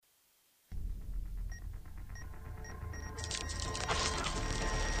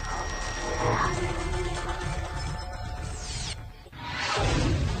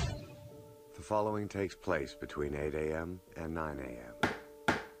following takes place between 8 a.m. and 9 a.m.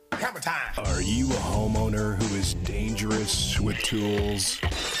 Hammer time! Are you a homeowner who is dangerous with tools?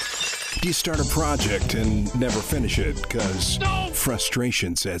 Do you start a project and never finish it because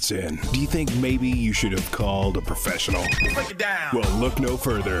frustration sets in? Do you think maybe you should have called a professional? Break it down! Well, look no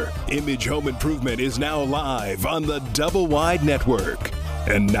further. Image Home Improvement is now live on the Double Wide Network.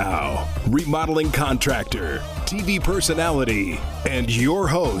 And now, remodeling contractor, TV personality, and your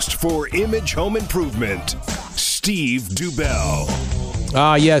host for Image Home Improvement, Steve Dubell.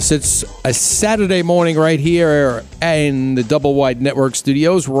 Yes, it's a Saturday morning right here in the Double Wide Network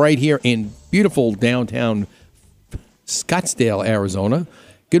studios, right here in beautiful downtown Scottsdale, Arizona.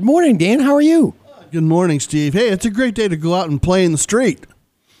 Good morning, Dan. How are you? Good morning, Steve. Hey, it's a great day to go out and play in the street.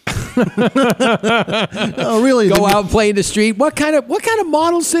 Oh, really? Go out and play in the street. What kind of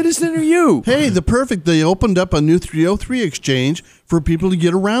model citizen are you? Hey, they opened up a new 303 exchange for people to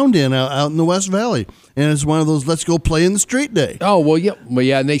get around in out in the West Valley. And it's one of those let's go play in the street day. Oh, well,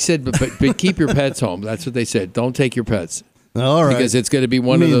 yeah. And they said, but keep your pets home. That's what they said. Don't take your pets. All right. Because it's going to be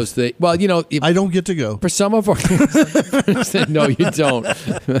one of those things. Well, I don't get to go. For some of our... No, you don't.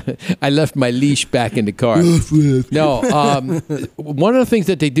 I left my leash back in the car. No, one of the things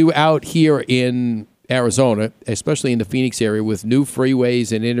that they do out here in Arizona, especially in the Phoenix area, with new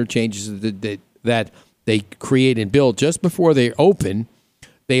freeways and interchanges that they create and build, just before they open,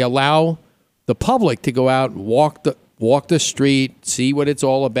 they allow the public to go out and walk the street, see what it's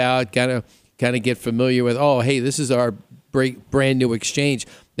all about, kind of get familiar with, oh, hey, this is our brand new exchange.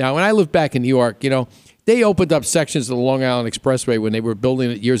 Now, when I lived back in New York, they opened up sections of the Long Island Expressway when they were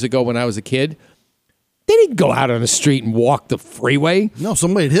building it years ago when I was a kid. They didn't go out on the street and walk the freeway. No,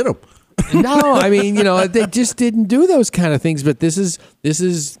 somebody hit them. No, I mean, they just didn't do those kind of things. But this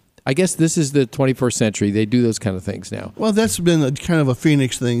is, I guess this is the 21st century. They do those kind of things now. Well, that's been kind of a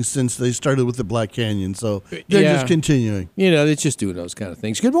Phoenix thing since they started with the Black Canyon. So they're just continuing. They're just doing those kind of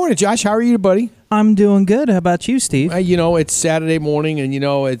things. Good morning, Josh. How are you, buddy? I'm doing good. How about you, Steve? It's Saturday morning, and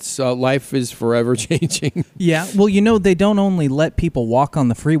it's life is forever changing. Yeah. Well, they don't only let people walk on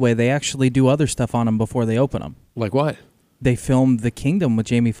the freeway. They actually do other stuff on them before they open them. Like what? They filmed The Kingdom with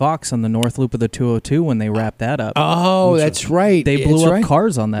Jamie Foxx on the North Loop of the 202 when they wrapped that up. Oh, that's right. They blew up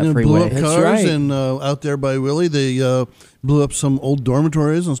cars on that freeway. Blew up cars, that's right. And out there by Willie, they blew up some old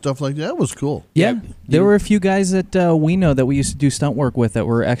dormitories and stuff like that. That was cool. Yeah. There were a few guys that we know that we used to do stunt work with that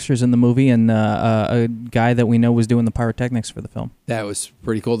were extras in the movie, and a guy that we know was doing the pyrotechnics for the film. That was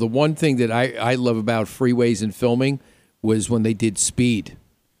pretty cool. The one thing that I love about freeways and filming was when they did Speed.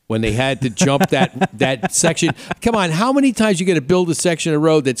 When they had to jump that section. Come on, how many times you got to build a section of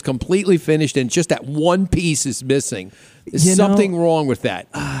road that's completely finished and just that one piece is missing? There's something wrong with that.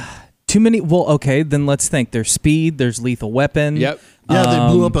 Too many. Well, okay, then let's think. There's Speed. There's Lethal Weapon. Yep. Yeah,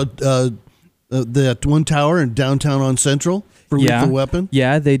 they blew up that one tower in downtown on Central for Lethal Weapon.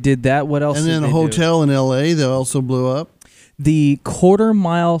 Yeah, they did that. What else? And then a hotel in L.A. they also blew up. The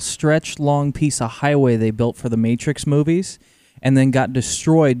quarter-mile stretch-long piece of highway they built for the Matrix movies, and then got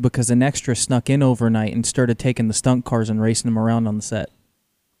destroyed because an extra snuck in overnight and started taking the stunt cars and racing them around on the set.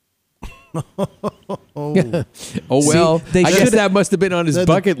 Oh, well, See, I guess that must have been on his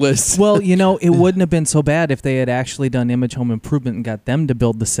bucket list. Well, it wouldn't have been so bad if they had actually done Image Home Improvement and got them to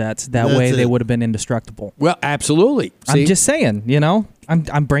build the sets. That way they would have been indestructible. Well, absolutely. See? I'm just saying,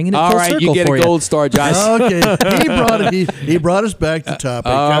 I'm bringing it all full right, circle you get for a gold star, Josh. Okay, he brought us back to topic.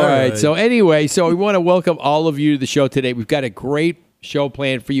 All right. So anyway, we want to welcome all of you to the show today. We've got a great show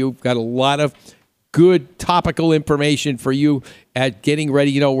planned for you. We've got a lot of good topical information for you at getting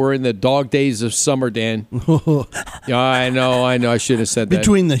ready. We're in the dog days of summer, Dan. I know. I should have said that.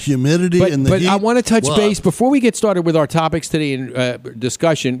 Between the humidity and the heat. But I want to touch base before we get started with our topics today in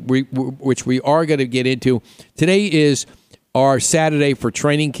discussion, which we are going to get into. Today is our Saturday for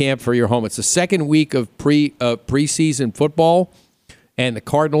training camp for your home. It's the second week of preseason football, and the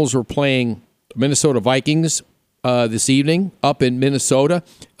Cardinals are playing Minnesota Vikings this evening up in Minnesota.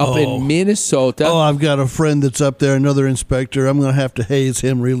 Oh, I've got a friend that's up there, another inspector. I'm going to have to haze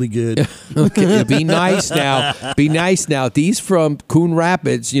him really good. Okay, be nice now. Be nice now. These from Coon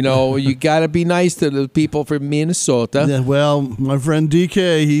Rapids, you got to be nice to the people from Minnesota. Yeah, well, my friend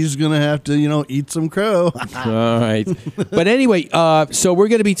DK, he's going to have to, eat some crow. All right. But anyway, so we're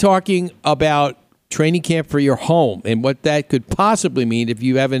going to be talking about training camp for your home and what that could possibly mean if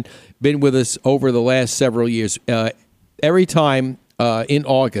you haven't been with us over the last several years. Every time in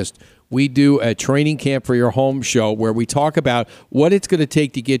August, we do a training camp for your home show where we talk about what it's going to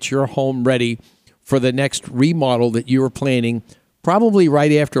take to get your home ready for the next remodel that you are planning, probably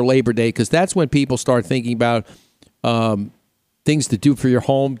right after Labor Day, because that's when people start thinking about things to do for your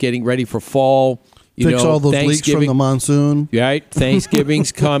home, getting ready for fall. Fix all those leaks from the monsoon. Right?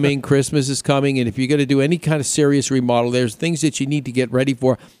 Thanksgiving's coming, Christmas is coming, and if you're going to do any kind of serious remodel, there's things that you need to get ready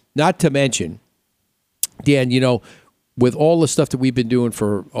for. Not to mention, Dan, with all the stuff that we've been doing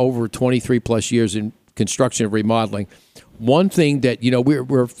for over 23 plus years in construction and remodeling, one thing that,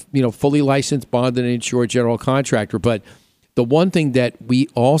 we're fully licensed, bonded, and insured general contractor, but the one thing that we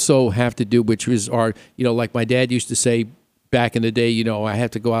also have to do, which is our, like my dad used to say back in the day, I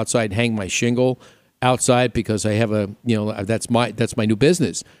have to go outside and hang my shingle outside because I have that's my new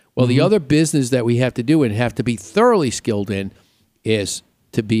business. Well, the other business that we have to do and have to be thoroughly skilled in is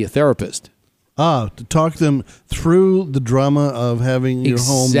to be a therapist. To talk them through the drama of having your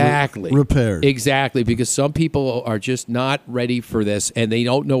home repaired. Exactly, because some people are just not ready for this and they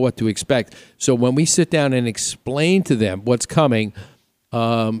don't know what to expect. So when we sit down and explain to them what's coming,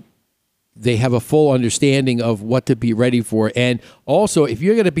 they have a full understanding of what to be ready for. And also, if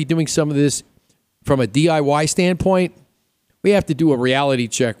you're going to be doing some of this from a DIY standpoint, we have to do a reality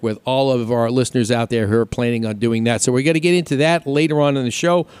check with all of our listeners out there who are planning on doing that. So we're going to get into that later on in the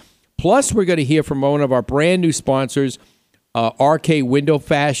show. Plus, we're going to hear from one of our brand new sponsors, RK Window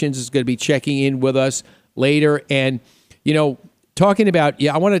Fashions is going to be checking in with us later. And, talking about,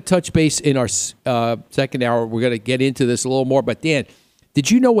 I want to touch base in our second hour. We're going to get into this a little more. But, Dan,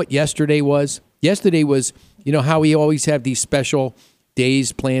 did you know what yesterday was? Yesterday was, how we always have these special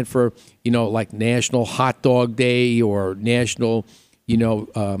days planned for, like National Hot Dog Day or National,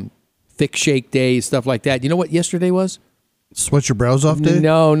 Thick Shake Day, stuff like that. You know what yesterday was? Sweat your brows off day?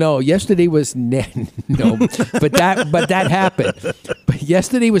 No. Yesterday was but that happened. But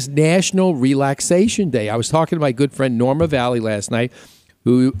yesterday was National Relaxation Day. I was talking to my good friend Norma Valley last night,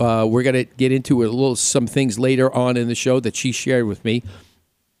 who we're going to get into some things later on in the show that she shared with me.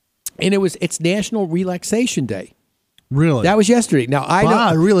 And it's National Relaxation Day. Really? That was yesterday. Now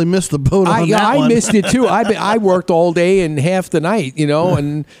I really missed the boat on that one. I missed it too. I worked all day and half the night,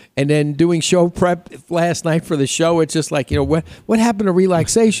 and then doing show prep last night for the show. It's just like, what happened to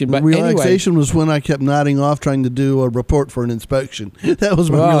relaxation? But relaxation was when I kept nodding off trying to do a report for an inspection. That was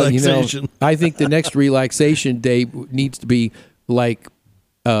my relaxation. I think the next relaxation day needs to be like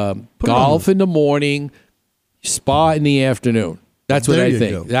golf in the morning, spa in the afternoon. That's what I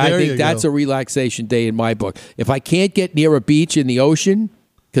think. I think that's a relaxation day in my book. If I can't get near a beach in the ocean,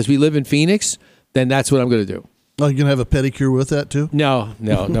 because we live in Phoenix, then that's what I'm going to do. Oh, you going to have a pedicure with that too? No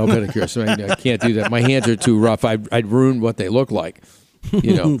pedicure. So I can't do that. My hands are too rough. I'd ruin what they look like.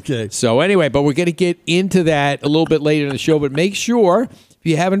 Okay. So anyway, but we're going to get into that a little bit later in the show. But make sure, if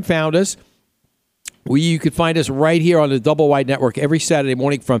you haven't found us, you can find us right here on the Double Wide Network every Saturday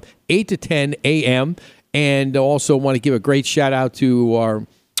morning from 8 to 10 a.m., and also want to give a great shout out to our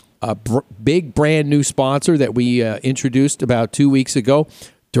big brand new sponsor that we introduced about 2 weeks ago,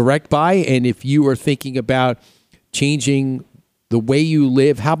 Direct Buy. And if you are thinking about changing the way you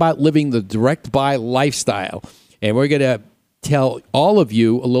live, how about living the Direct Buy lifestyle? And we're going to tell all of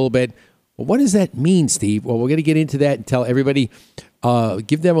you a little bit, well, what does that mean, Steve? Well, we're going to get into that and tell everybody,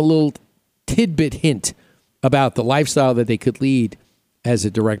 give them a little tidbit hint about the lifestyle that they could lead as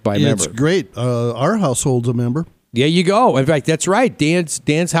a Direct Buy member. It's great. Our household's a member. There you go. In fact, that's right.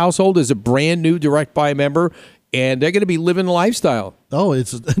 Dan's household is a brand new Direct Buy member, and they're going to be living the lifestyle. Oh,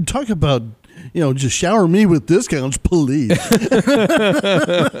 it's talk about, just shower me with discounts, please.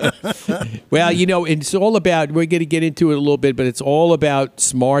 Well, it's all about, we're going to get into it a little bit, but it's all about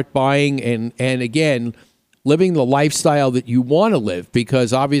smart buying and again, living the lifestyle that you want to live,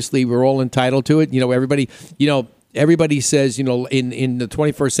 because obviously we're all entitled to it. Everybody says, in the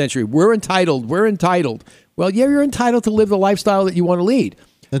 21st century, we're entitled. Well, yeah, you're entitled to live the lifestyle that you want to lead.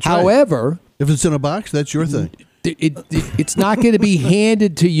 That's right. However, if it's in a box, that's your thing. It's not going to be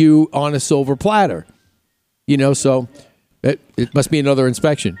handed to you on a silver platter. So it must be another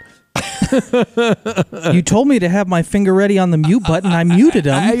inspection. You told me to have my finger ready on the mute button. I muted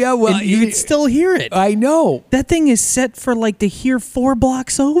him. Yeah, well, and you can still hear it. I know. That thing is set for to hear 4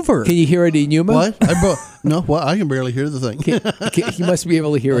 blocks over. Can you hear it in Yuma? What? I can barely hear the thing. You must be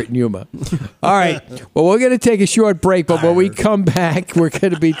able to hear it in Yuma. All right. Well, we're going to take a short break, but when we come back, we're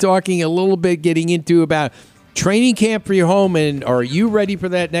going to be talking a little bit, getting into about training camp for your home, and are you ready for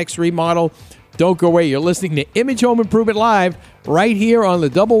that next remodel? Don't go away. You're listening to Image Home Improvement Live right here on the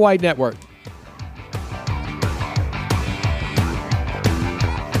Double Wide Network.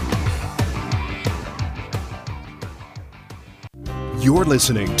 You're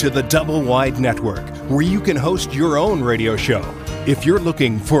listening to the Double Wide Network, where you can host your own radio show. If you're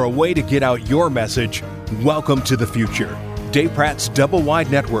looking for a way to get out your message, welcome to the future. Dave Pratt's Double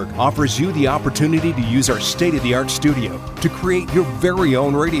Wide Network offers you the opportunity to use our state-of-the-art studio to create your very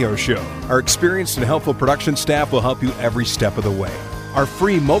own radio show. Our experienced and helpful production staff will help you every step of the way. Our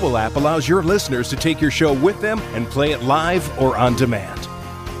free mobile app allows your listeners to take your show with them and play it live or on demand.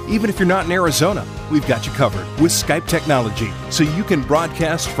 Even if you're not in Arizona, we've got you covered with Skype technology so you can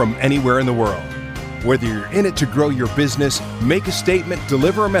broadcast from anywhere in the world. Whether you're in it to grow your business, make a statement,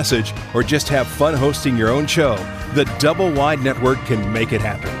 deliver a message, or just have fun hosting your own show, the Double Wide Network can make it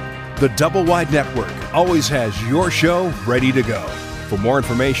happen. The Double Wide Network always has your show ready to go. For more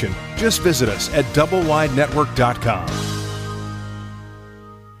information, just visit us at doublewidenetwork.com.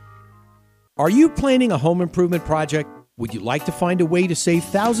 Are you planning a home improvement project? Would you like to find a way to save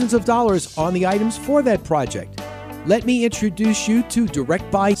thousands of dollars on the items for that project? Let me introduce you to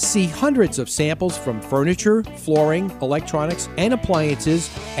Direct Buy. See hundreds of samples from furniture, flooring, electronics, and appliances,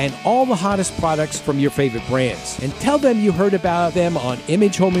 and all the hottest products from your favorite brands. And tell them you heard about them on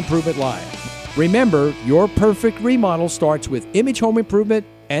Image Home Improvement Live. Remember, your perfect remodel starts with Image Home Improvement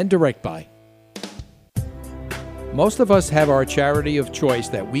and Direct Buy. Most of us have our charity of choice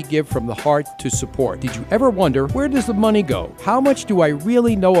that we give from the heart to support. Did you ever wonder, where does the money go? How much do I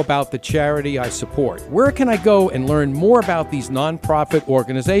really know about the charity I support? Where can I go and learn more about these nonprofit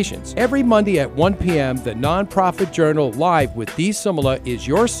organizations? Every Monday at 1 p.m., the Nonprofit Journal Live with Dee Sumala is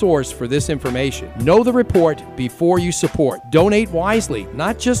your source for this information. Know the report before you support. Donate wisely,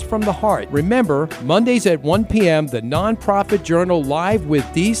 not just from the heart. Remember, Mondays at 1 p.m., the Nonprofit Journal Live with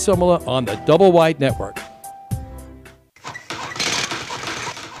Dee Sumala on the Double Wide Network.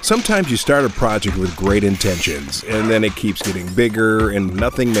 Sometimes you start a project with great intentions, and then it keeps getting bigger, and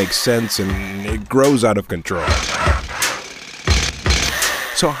nothing makes sense, and it grows out of control.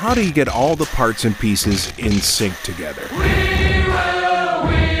 So how do you get all the parts and pieces in sync together? We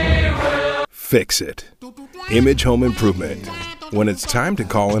will. Fix it. Image Home Improvement. When it's time to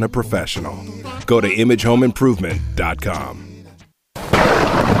call in a professional, go to imagehomeimprovement.com.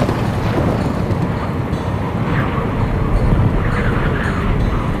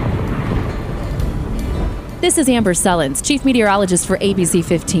 This is Amber Sullins, Chief Meteorologist for ABC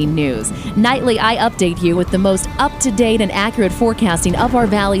 15 News. Nightly, I update you with the most up-to-date and accurate forecasting of our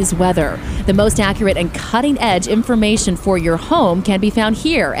valley's weather. The most accurate and cutting-edge information for your home can be found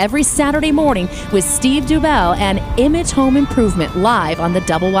here every Saturday morning with Steve Dubell and Image Home Improvement live on the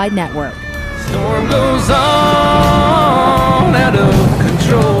Double Wide Network. Storm goes on out of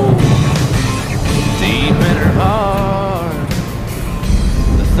control. Deep in her heart,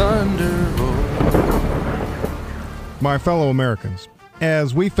 the thunder rolls. My fellow Americans,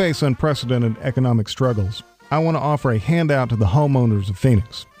 as we face unprecedented economic struggles, I want to offer a handout to the homeowners of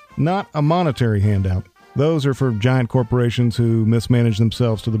Phoenix. Not a monetary handout. Those are for giant corporations who mismanage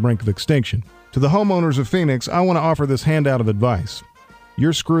themselves to the brink of extinction. To the homeowners of Phoenix, I want to offer this handout of advice.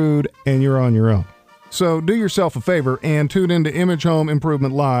 You're screwed and you're on your own. So do yourself a favor and tune into Image Home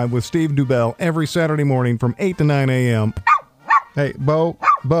Improvement Live with Steve Dubell every Saturday morning from 8 to 9 a.m. Hey, Bo,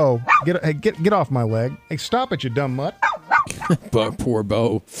 get off my leg. Hey, stop it, you dumb mutt. Poor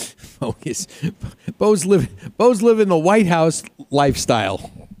Bo. Bo's living the White House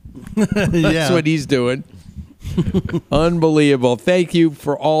lifestyle. That's what he's doing. Unbelievable. Thank you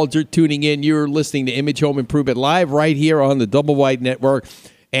for all tuning in. You're listening to Image Home Improvement Live right here on the Double Wide Network.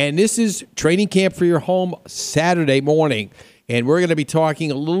 And this is Training Camp for Your Home Saturday morning. And we're going to be talking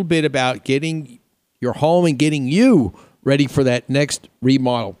a little bit about getting your home and getting you ready for that next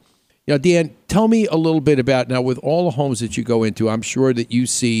remodel. You know, Dan, tell me a little bit about, now with all the homes that you go into, I'm sure that you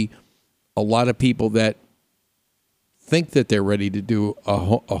see a lot of people that think that they're ready to do a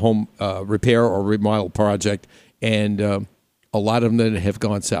home repair or remodel project, and a lot of them that have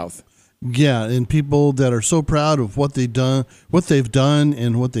gone south. Yeah, and people that are so proud of what they've done,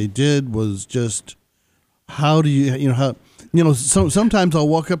 and what they did was just, how do you, sometimes I'll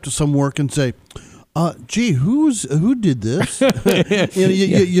walk up to some work and say, gee, who did this?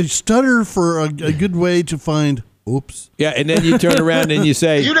 You stutter for a good way to find, oops. Yeah, and then you turn around and you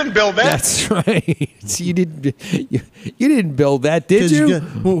say, You didn't build that. That's right. You didn't build that, did you?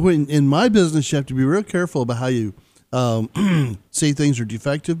 In my business, you have to be real careful about how you say things are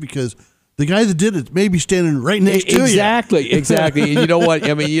defective, because the guy that did it may be standing right next to you. Exactly. And you know what?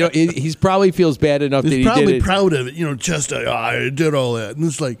 I mean, he's probably feels bad enough that he did it. He's probably proud of it. I did all that. And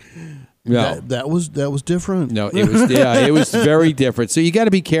it's like, no, that was different. No, it was very different. So you got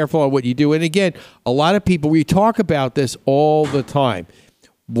to be careful on what you do. And again, a lot of people, we talk about this all the time.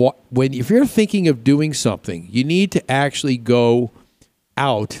 If you're thinking of doing something, you need to actually go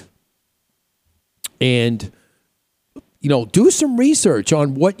out and do some research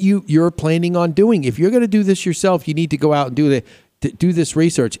on what you're planning on doing. If you're going to do this yourself, you need to go out and do this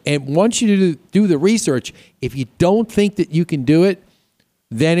research. And once you do the research, if you don't think that you can do it,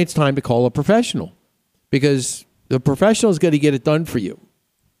 then it's time to call a professional, because the professional is going to get it done for you.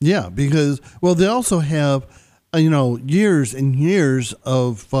 Yeah, because, well, they also have, years and years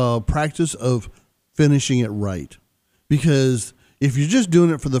of practice of finishing it right. Because if you're just doing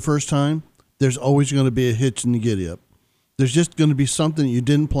it for the first time, there's always going to be a hitch in the giddy up. There's just going to be something that you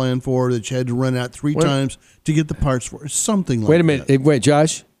didn't plan for, that you had to run out three times to get the parts for. Something like that. Wait a minute. Wait,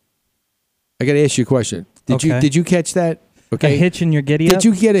 Josh. I got to ask you a question. Did you catch that? Okay. A hitch in your giddy up?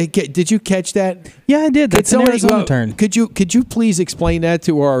 Did you catch that? Yeah, I did. That's an Arizona term. Could you please explain that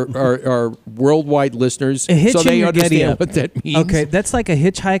to our worldwide listeners a hitch so in they your understand what that means? Okay, that's like a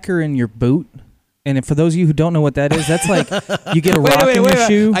hitchhiker in your boot. And for those of you who don't know what that is, that's like you get a rock in your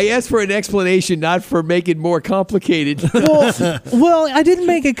shoe. I asked for an explanation, not for making it more complicated. Well, I didn't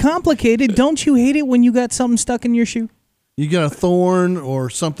make it complicated. Don't you hate it when you got something stuck in your shoe? You got a thorn or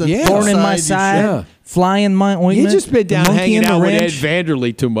something. Yeah. Thorn in my side, fly in my ointment. You've just been down monkey hanging in the out with Ed wrench.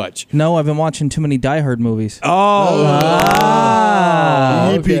 Vanderlei too much. No, I've been watching too many Die Hard movies.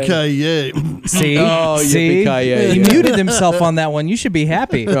 Yippee-ki-yay. See? Oh, See? yippee-ki-yay, He yeah. muted himself on that one. You should be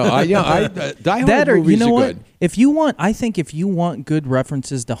happy. No, Die Hard You movies know are what? good. If you want good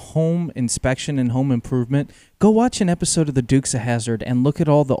references to home inspection and home improvement, go watch an episode of The Dukes of Hazzard and look at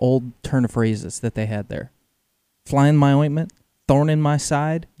all the old turn of phrases that they had there. Fly in my ointment, thorn in my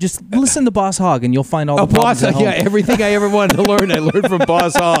side. Just listen to Boss Hogg and you'll find all the problems at home. Yeah, everything I ever wanted to learn, I learned from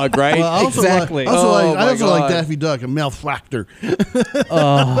Boss Hogg, right? Well, I also Exactly. I also my like God. Daffy Duck and Mel Flachter.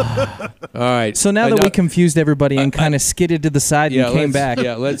 All right. So now that we confused everybody and kind of skidded to the side and came back.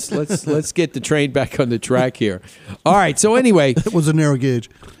 Yeah, let's get the train back on the track here. All right. So anyway, It was a narrow gauge.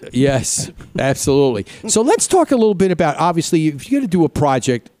 yes, absolutely. So let's talk a little bit about, obviously, if you're going to do a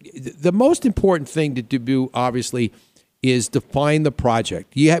project, the most important thing to do, obviously, is define the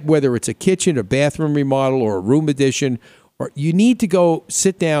project. Whether it's a kitchen, a bathroom remodel, or a room addition, or you need to go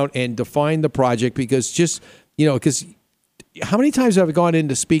sit down and define the project, because because how many times have I gone in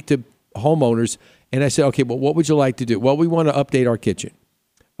to speak to homeowners and I said, okay, well, what would you like to do? Well, we want to update our kitchen.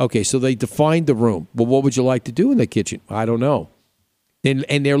 Okay, so they defined the room. Well, what would you like to do in the kitchen? I don't know.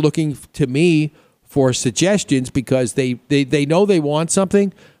 And they're looking to me for suggestions, because they know they want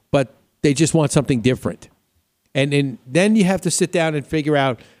something, but they just want something different. And then you have to sit down and figure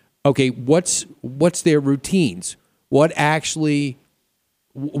out, okay, what's their routines? What do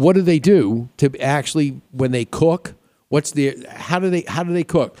they do to actually, when they cook? How do they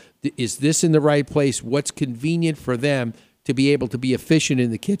cook? Is this in the right place? What's convenient for them to be able to be efficient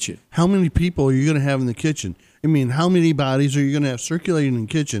in the kitchen? How many people are you going to have in the kitchen? I mean, how many bodies are you going to have circulating in the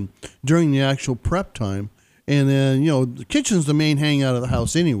kitchen during the actual prep time? And then, the kitchen's the main hangout of the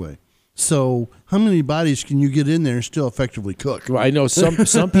house anyway. So how many bodies can you get in there and still effectively cook? Well, I know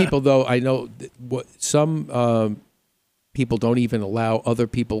some people, though. I know some people don't even allow other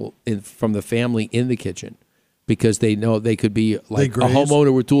people from the family in the kitchen, because they know they could be like a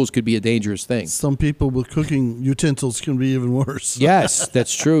homeowner with tools could be a dangerous thing. Some people with cooking utensils can be even worse. Yes,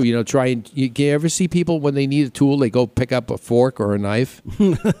 that's true. You ever see people when they need a tool, they go pick up a fork or a knife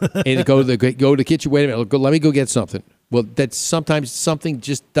and go to the kitchen. Wait a minute, let me go get something. Well, that's sometimes something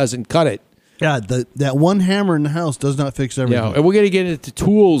just doesn't cut it. Yeah, that one hammer in the house does not fix everything. Yeah, and we're going to get into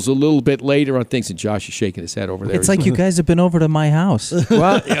tools a little bit later on things. And Josh is shaking his head over there. It's like you guys have been over to my house.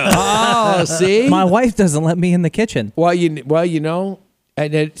 Well, see? My wife doesn't let me in the kitchen. But you want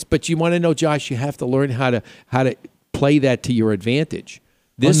to know, Josh, you have to learn how to play that to your advantage.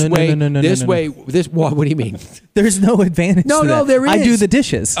 What do you mean? There's no advantage. No, there is. I do the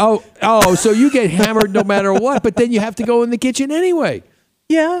dishes. Oh, so you get hammered no matter what, but then you have to go in the kitchen anyway.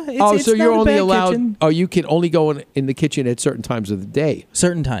 Yeah. It's so you're not a only bad allowed. kitchen. Oh, you can only go in the kitchen at certain times of the day.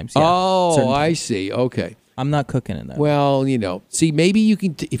 Certain times. Yeah. Oh, Certain I times. see. Okay. I'm not cooking in there. Well, see, maybe you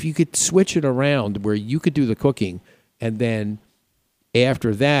can if you could switch it around where you could do the cooking, and then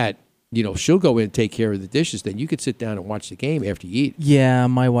after that, she'll go in and take care of the dishes. Then you could sit down and watch the game after you eat. Yeah,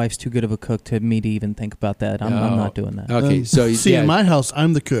 my wife's too good of a cook to me to even think about that. I'm not doing that. Okay, so in my house,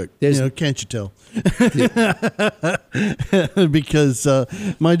 I'm the cook. Can't you tell? Because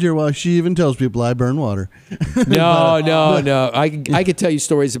my dear wife, she even tells people I burn water. No. I could tell you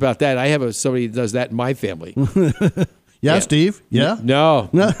stories about that. I have somebody that does that in my family. Yeah, Steve? Yeah? No.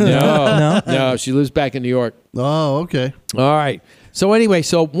 She lives back in New York. Oh, okay. All right. So anyway,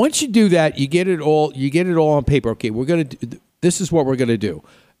 once you do that, you get it all on paper. Okay, this is what we're going to do.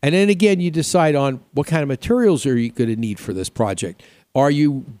 And then again, you decide on what kind of materials are you going to need for this project. Are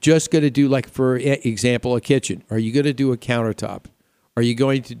you just going to do, like, for example, a kitchen? Are you going to do a countertop? Are you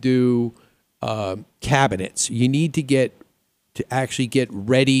going to do cabinets? You need to actually get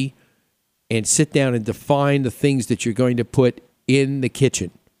ready and sit down and define the things that you're going to put in the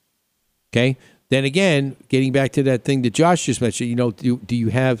kitchen. Okay? Then again, getting back to that thing that Josh just mentioned, do you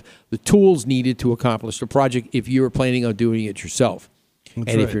have the tools needed to accomplish the project if you were planning on doing it yourself?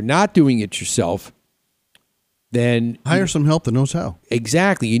 If you're not doing it yourself, then hire some help that knows how.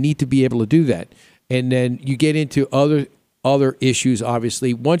 Exactly. You need to be able to do that. And then you get into other issues,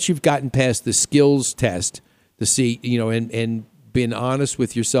 obviously. Once you've gotten past the skills test to see, and been honest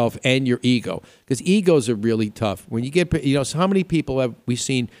with yourself and your ego, because egos are really tough. When you get, so how many people have we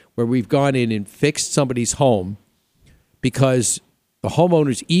seen where we've gone in and fixed somebody's home because the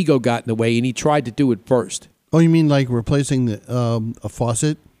homeowner's ego got in the way and he tried to do it first? Oh, you mean like replacing a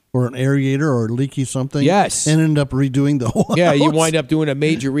faucet or an aerator or leaky something? Yes. And end up redoing the whole Yeah, house? you wind up doing a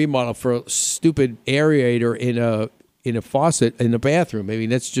major remodel for a stupid aerator in a faucet in the bathroom. I mean,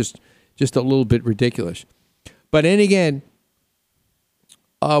 that's just a little bit ridiculous. But then again,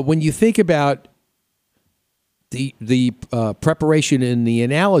 when you think about the preparation and the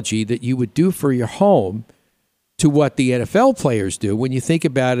analogy that you would do for your home to what the NFL players do, when you think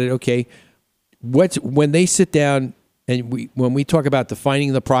about it, okay, when they sit down and when we talk about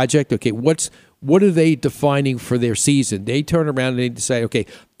defining the project, okay, what are they defining for their season? They turn around and they decide, okay,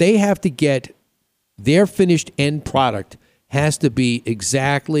 they have to get their finished end product has to be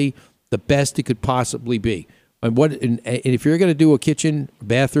exactly the best it could possibly be. And if you're going to do a kitchen,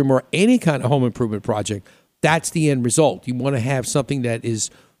 bathroom, or any kind of home improvement project, that's the end result. You want to have something that is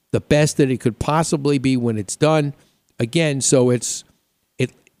the best that it could possibly be when it's done. Again, so it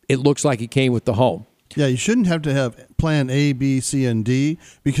looks like it came with the home. Yeah, you shouldn't have to have plan A, B, C, and D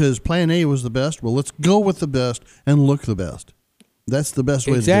because plan A was the best. Well, let's go with the best and look the best. That's the best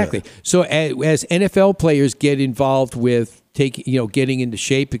way exactly. to do it. So as NFL players get involved with getting into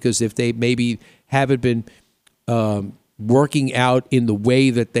shape, because if they maybe haven't been working out in the way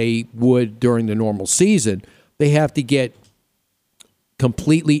that they would during the normal season, they have to get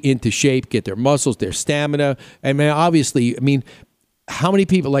completely into shape, get their muscles, their stamina. I mean, obviously, how many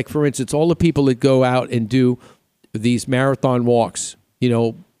people, like for instance, all the people that go out and do these marathon walks,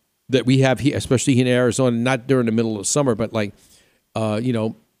 that we have here, especially in Arizona, not during the middle of summer, but like,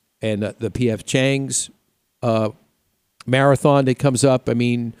 and the P.F. Chang's marathon that comes up. I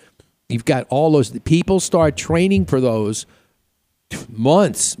mean, you've got all those people start training for those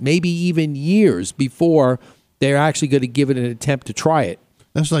months, maybe even years before they're actually going to give it an attempt to try it.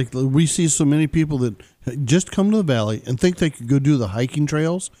 That's like we see so many people that just come to the valley and think they could go do the hiking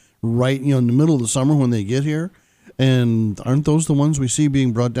trails right, in the middle of the summer when they get here. And aren't those the ones we see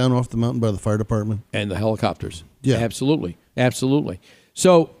being brought down off the mountain by the fire department? And the helicopters. Yeah. Absolutely. Absolutely.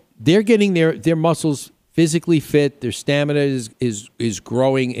 So they're getting their muscles physically fit, their stamina is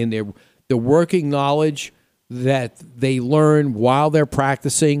growing, and they're working knowledge that they learn while they're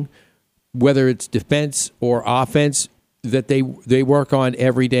practicing, whether it's defense or offense, that they work on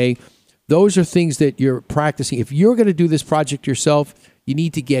every day. Those are things that you're practicing. If you're going to do this project yourself, you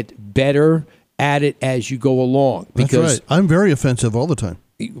need to get better at it as you go along. Because, that's right. I'm very offensive all the time.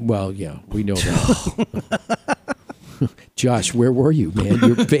 Well, yeah, we know that. Josh, where were you, man?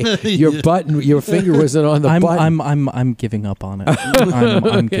 Your finger wasn't on the button. I'm giving up on it.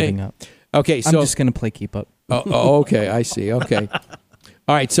 I'm giving up. Okay, so I'm just going to play keep up. Okay, I see. Okay.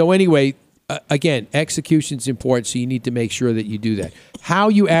 All right, so anyway, again, execution's important, so you need to make sure that you do that. How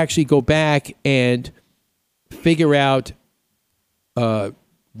you actually go back and figure out the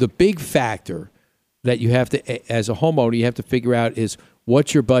big factor that you have to, as a homeowner, you have to figure out is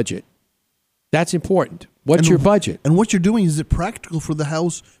what's your budget. That's important. What's your budget? And what you're doing, is it practical for the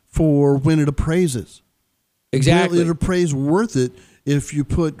house for when it appraises? Exactly. Will it appraise worth it if you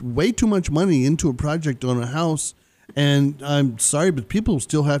put way too much money into a project on a house? And I'm sorry, but people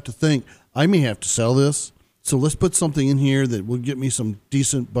still have to think, I may have to sell this, so let's put something in here that will get me some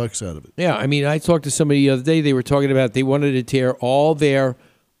decent bucks out of it. Yeah, I talked to somebody the other day. They were talking about they wanted to tear all their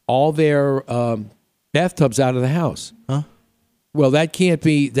bathtubs out of the house. Huh? Well, that can't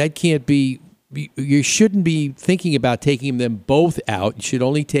be. You shouldn't be thinking about taking them both out. You should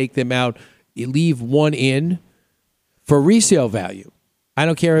only take them out. You leave one in for resale value. I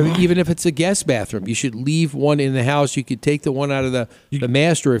don't care even if it's a guest bathroom. You should leave one in the house. You could take the one out of the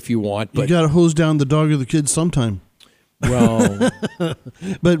master if you want. But you got to hose down the dog or the kids sometime. Well,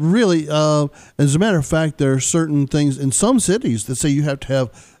 but really, as a matter of fact, there are certain things in some cities that say you have to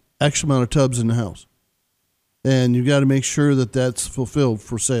have X amount of tubs in the house, and you got to make sure that that's fulfilled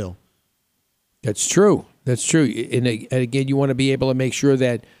for sale. That's true. That's true. And again, you want to be able to make sure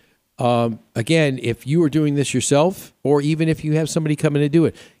that, again, if you are doing this yourself, or even if you have somebody come in to do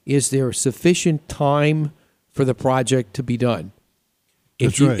it, is there sufficient time for the project to be done?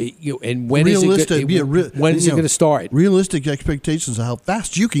 That's right. And when is it going to start? Realistic expectations of how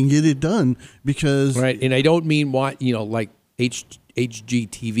fast you can get it done, because right. And I don't mean like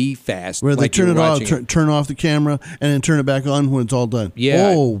HGTV fast, where they like turn it off, turn off the camera, and then turn it back on when it's all done.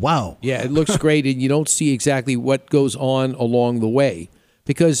 Yeah. Oh wow. Yeah, it looks great, and you don't see exactly what goes on along the way,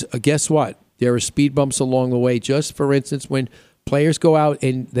 because guess what? There are speed bumps along the way. Just for instance, when players go out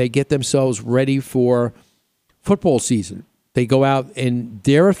and they get themselves ready for football season. They go out, and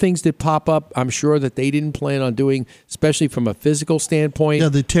there are things that pop up, I'm sure, that they didn't plan on doing, especially from a physical standpoint. Yeah,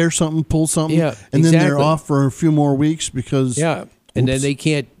 they tear something, pull something, and then they're off for a few more weeks because... Yeah, and then they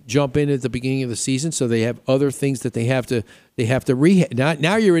can't jump in at the beginning of the season, so they have other things that they have to rehab.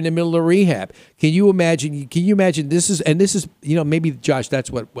 Now you're in the middle of rehab. Can you imagine this is maybe, Josh,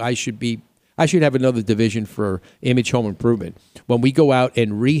 that's what I should be. I should have another division for Image Home Improvement. When we go out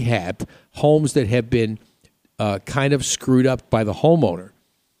and rehab homes that have been kind of screwed up by the homeowner,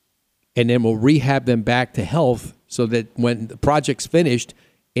 and then we'll rehab them back to health so that when the project's finished,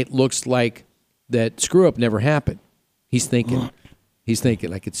 it looks like that screw up never happened. He's thinking.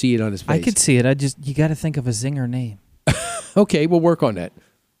 I could see it on his face. I could see it. You got to think of a zinger name. Okay, we'll work on that.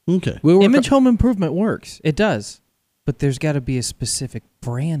 Okay. Image Home Improvement works. It does. But there's got to be a specific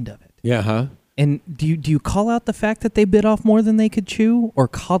brand of it. Yeah, huh? And do you call out the fact that they bit off more than they could chew, or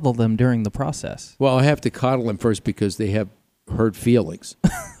coddle them during the process? Well, I have to coddle them first because they have hurt feelings.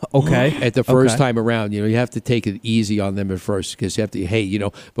 Okay. At the first time around, you have to take it easy on them at first, because you have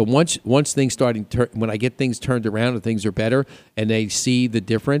to, but once things when I get things turned around and things are better and they see the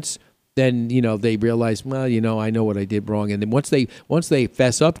difference, then, they realize, well, I know what I did wrong. And then once they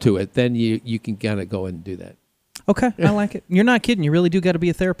fess up to it, then you can kind of go and do that. Okay, I like it. You're not kidding. You really do got to be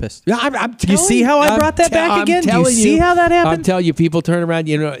a therapist. Yeah, I'm telling you. See how I brought that back again? Do you see how that happened? I'm telling you, people turn around.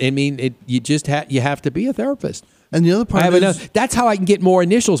 You have to be a therapist. And the other part that's how I can get more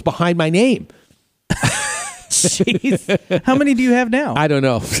initials behind my name. Jeez. How many do you have now? I don't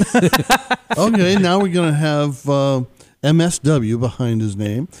know. Okay, now we're going to have MSW behind his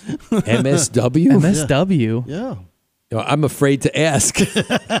name. MSW? MSW? Yeah. I'm afraid to ask.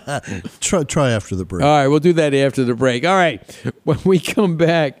 Try after the break. All right, we'll do that after the break. All right, when we come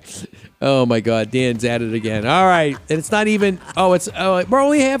back, oh my God, Dan's at it again. All right, and it's not even. We're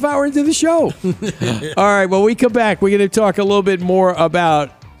only a half hour into the show. All right, when we come back, we're going to talk a little bit more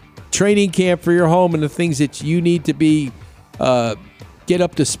about training camp for your home and the things that you need to be get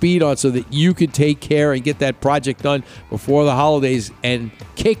up to speed on, so that you can take care and get that project done before the holidays and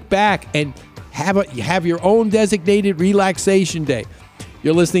kick back and have your own designated relaxation day.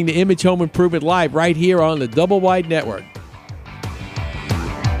 You're listening to Image Home Improvement Live right here on the Double Wide Network.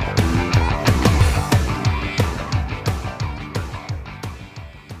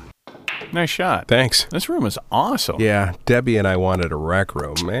 Nice shot. Thanks. This room is awesome. Yeah, Debbie and I wanted a rec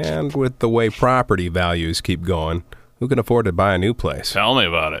room, and with the way property values keep going, who can afford to buy a new place? Tell me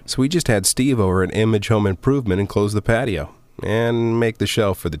about it. So we just had Steve over at Image Home Improvement and close the patio. And make the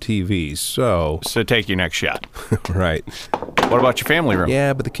shelf for the TVs, so take your next shot. Right. What about your family room?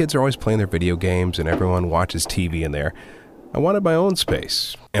 Yeah, but the kids are always playing their video games and everyone watches TV in there. I wanted my own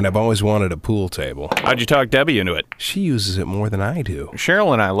space, and I've always wanted a pool table. How'd you talk Debbie into it? She uses it more than I do.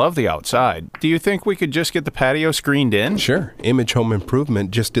 Cheryl and I love the outside. Do you think we could just get the patio screened in? Sure. Image Home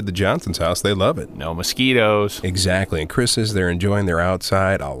Improvement just did the Johnson's house. They love it. No mosquitoes. Exactly, and Chris says they're enjoying their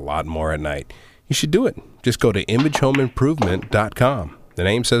outside a lot more at night. You should do it. Just go to imagehomeimprovement.com. The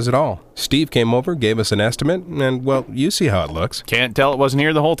name says it all. Steve came over, gave us an estimate, and, well, you see how it looks. Can't tell it wasn't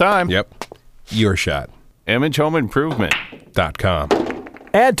here the whole time. Yep. Your shot. imagehomeimprovement.com.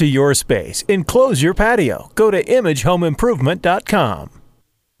 Add to your space. Enclose your patio. Go to imagehomeimprovement.com.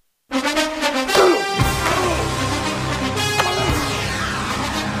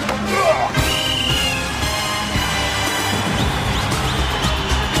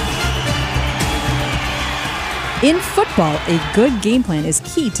 In football, a good game plan is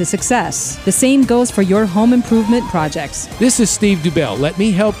key to success. The same goes for your home improvement projects. This is Steve Dubell. Let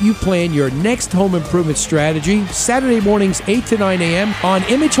me help you plan your next home improvement strategy. Saturday mornings, 8 to 9 a.m. on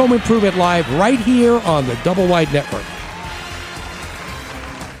Image Home Improvement Live right here on the Double Wide Network.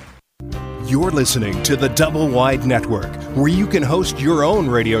 You're listening to the Double Wide Network, where you can host your own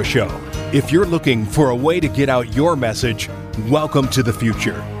radio show. If you're looking for a way to get out your message, welcome to the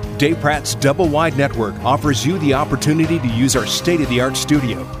future. Dave Pratt's Double Wide Network offers you the opportunity to use our state-of-the-art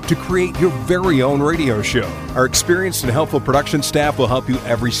studio to create your very own radio show. Our experienced and helpful production staff will help you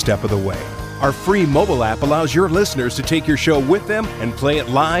every step of the way. Our free mobile app allows your listeners to take your show with them and play it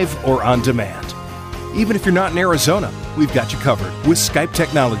live or on demand. Even if you're not in Arizona, we've got you covered with Skype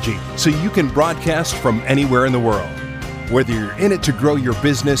technology so you can broadcast from anywhere in the world. Whether you're in it to grow your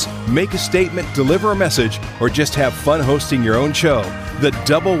business, make a statement, deliver a message, or just have fun hosting your own show, the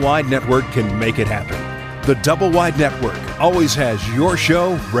Double Wide Network can make it happen. The Double Wide Network always has your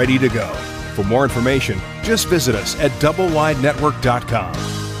show ready to go. For more information, just visit us at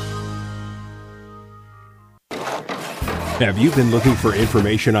doublewidenetwork.com. Have you been looking for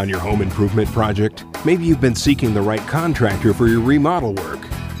information on your home improvement project? Maybe you've been seeking the right contractor for your remodel work.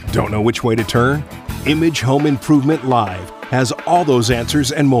 Don't know which way to turn? Image Home Improvement Live has all those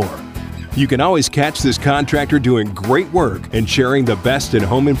answers and more. You can always catch this contractor doing great work and sharing the best in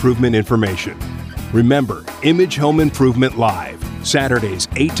home improvement information. Remember, Image Home Improvement Live, Saturdays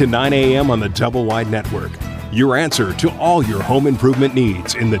 8 to 9 a.m. on the Double Wide Network. Your answer to all your home improvement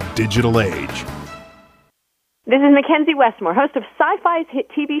needs in the digital age. This is Mackenzie Westmore, host of Sci-Fi's hit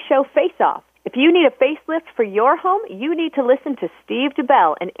TV show Face Off. If you need a facelift for your home, you need to listen to Steve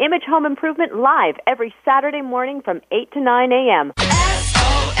DeBell and Image Home Improvement live every Saturday morning from 8 to 9 a.m.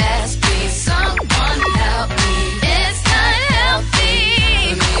 SOS, please someone help me. It's not healthy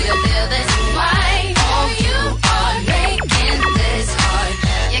for me to feel this way. Oh, you are making this hard.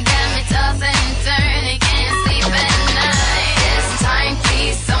 You got me tossing and turning, can't sleep at night. This time,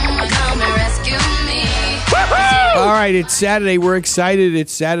 please someone come and rescue me. All right, it's Saturday. We're excited.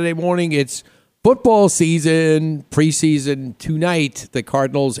 It's Saturday morning. It's football season, preseason. Tonight, the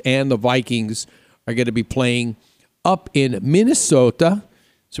Cardinals and the Vikings are going to be playing up in Minnesota.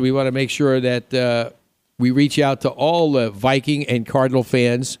 So we want to make sure that we reach out to all the Viking and Cardinal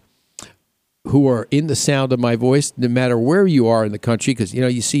fans who are in the sound of my voice, no matter where you are in the country. Because,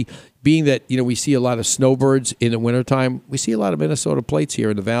 you see, being that, we see a lot of snowbirds in the wintertime, we see a lot of Minnesota plates here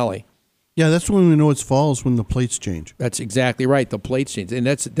in the valley. Yeah, that's when we know it's fall, is when the plates change. That's exactly right. The plates change. And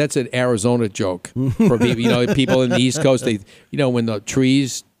that's an Arizona joke for people. People in the East Coast, they when the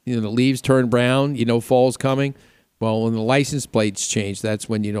trees, the leaves turn brown, fall's coming. Well, when the license plates change, that's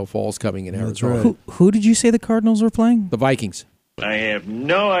when fall's coming in Arizona. Right. Who did you say the Cardinals were playing? The Vikings. I have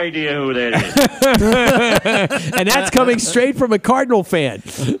no idea who that is. And that's coming straight from a Cardinal fan.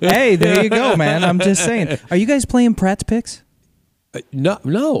 Hey, there you go, man. I'm just saying. Are you guys playing Pratt's Picks? No.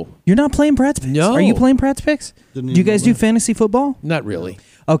 You're not playing Pratt's Picks? No. Are you playing Pratt's Picks? Do you guys do fantasy football? Not really.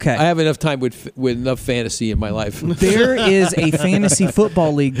 Okay. I have enough time with enough fantasy in my life. There is a fantasy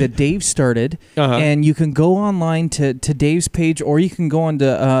football league that Dave started, and you can go online to Dave's page, or you can go on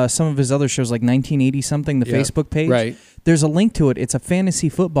to some of his other shows like 1980-something, the Facebook page. Right. There's a link to it. It's a fantasy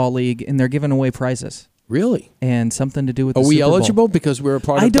football league, and they're giving away prizes. Really? And something to do with Are the we Super Bowl. eligible because we're a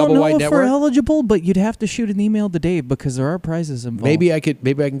part of I don't Double know Wide if Network? we're eligible, but you'd have to shoot an email to Dave because there are prizes involved. Maybe I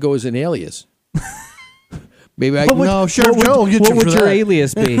can go as an alias. Maybe I No, Sheriff Joe will get what you would for your that.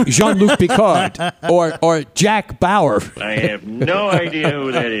 alias be? Jean-Luc Picard or Jack Bauer. I have no idea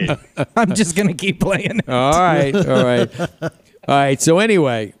who that is. I'm just going to keep playing it. All right. So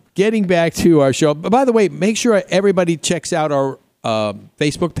anyway, getting back to our show. By the way, make sure everybody checks out our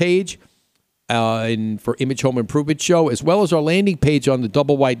Facebook page for Image Home Improvement Show, as well as our landing page on the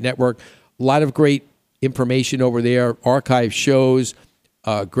Double Wide Network. A lot of great information over there, archive shows,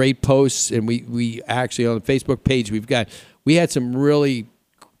 great posts, and we actually on the Facebook page we had some really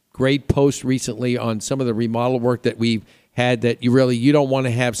great posts recently on some of the remodel work that we've had that you don't want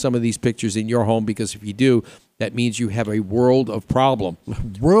to have some of these pictures in your home, because if you do, that means you have a world of problem.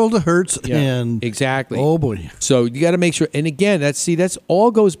 World of hurts and exactly. Oh boy. So you got to make sure. And again, that's all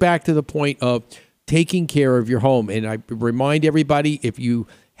goes back to the point of taking care of your home. And I remind everybody, if you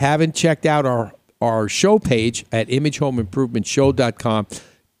haven't checked out our show page at imagehomeimprovement.show.com,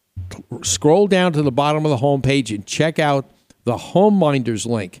 scroll down to the bottom of the home page and check out the Home Minders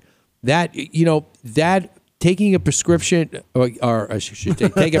link. That taking a prescription, or I should say,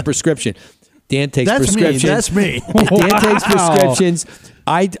 take a prescription. Dan takes prescriptions. That's me. Dan takes prescriptions.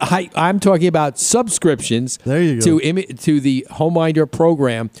 I'm talking about subscriptions. There you go. To the HomeMinder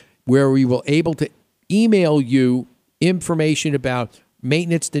program, where we will able to email you information about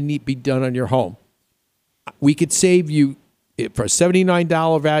maintenance that need to be done on your home. We could save you for a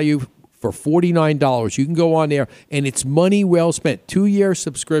 $79 value for $49. You can go on there, and it's money well spent. 2-year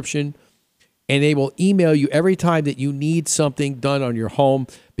subscription. And they will email you every time that you need something done on your home,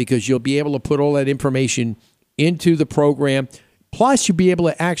 because you'll be able to put all that information into the program. Plus, you'll be able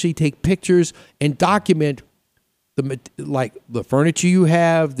to actually take pictures and document the furniture you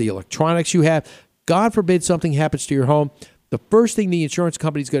have, the electronics you have. God forbid something happens to your home. The first thing the insurance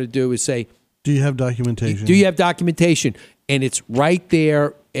company is going to do is say, do you have documentation? Do you have documentation? And it's right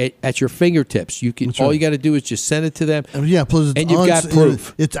there at your fingertips. You can That's all right. you got to do is just send it to them. Yeah, plus it's and you've on- got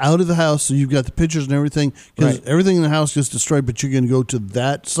proof. It's out of the house, so you've got the pictures and everything. Because Right. everything in the house gets destroyed, but you can go to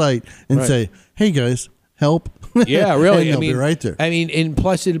that site and Right. say, "Hey guys, help!" Yeah, really. and they'll be right there. I mean, and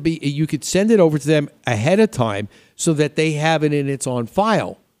plus it'll be you could send it over to them ahead of time so that they have it and it's on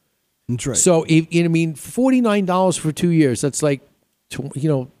file. That's right. So if I mean, $49 for 2 years. That's like,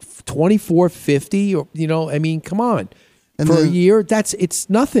 $24.50. Or I mean, come on, And for a then- year, it's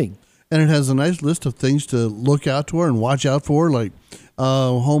nothing. And it has a nice list of things to look out for and watch out for, like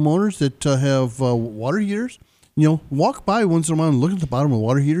homeowners that have water heaters. Walk by once in a while and look at the bottom of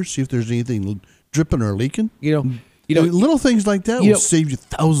water heaters, see if there's anything dripping or leaking. Little things like that will save you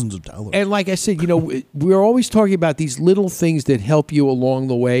thousands of dollars. And like I said, we're always talking about these little things that help you along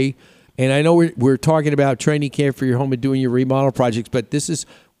the way. And I know we're talking about training care for your home and doing your remodel projects, but this is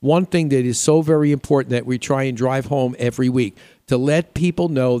one thing that is so very important that we try and drive home every week, to let people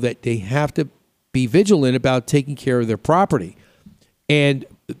know that they have to be vigilant about taking care of their property. And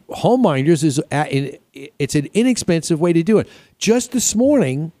Home Minders it's an inexpensive way to do it. Just this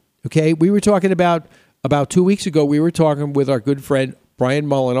morning, okay, we were talking about 2 weeks ago, we were talking with our good friend Brian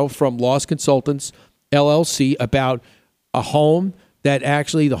Molyneux from Loss Consultants LLC about a home that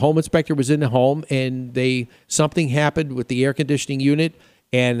actually the home inspector was in the home and something happened with the air conditioning unit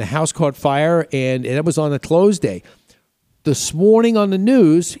and the house caught fire and it was on a close day. This morning on the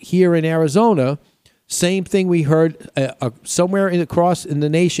news here in Arizona, same thing we heard somewhere across in the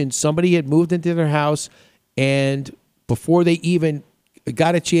nation, somebody had moved into their house and before they even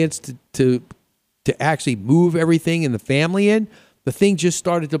got a chance to actually move everything and the family in, the thing just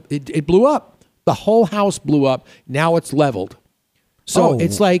started it blew up. The whole house blew up. Now it's leveled. So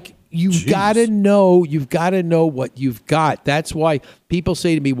it's like you've got to know what you've got. That's why people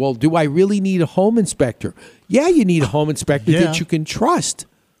say to me, well, do I really need a home inspector? Yeah, you need a home inspector that you can trust.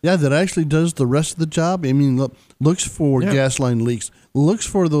 Yeah, that actually does the rest of the job. I mean, looks for gas line leaks, looks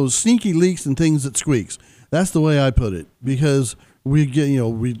for those sneaky leaks and things that squeaks. That's the way I put it, because we get,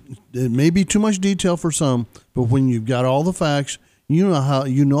 it may be too much detail for some, but when you've got all the facts, you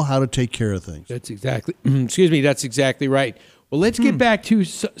know how to take care of things. That's exactly, that's exactly right. Well, let's get back to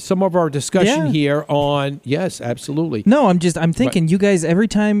some of our discussion here on, yes, absolutely. No, I'm thinking you guys,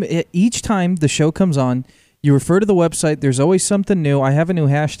 each time the show comes on, you refer to the website. There's always something new. I have a new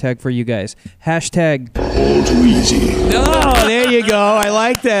hashtag for you guys. Hashtag All too easy. Oh, there you go. I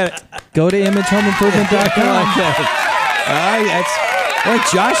like that. Go to imagehomeimprovement.com.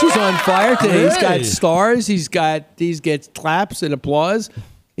 Josh is on fire today. He's got stars. He gets claps and applause.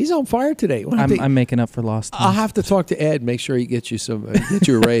 He's on fire today. I'm making up for lost time. I'll have to talk to Ed. Make sure he gets you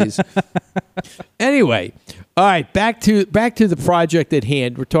a raise. Anyway, all right. Back to the project at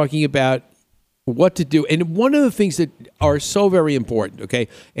hand. We're talking about what to do, and one of the things that are so very important. Okay,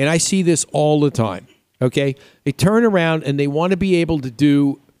 and I see this all the time. Okay, they turn around and they want to be able to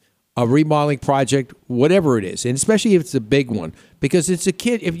do a remodeling project, whatever it is, and especially if it's a big one, because it's a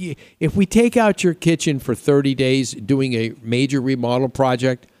kid. If we take out your kitchen for 30 days doing a major remodel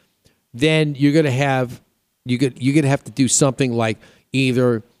project, then you're gonna have to do something like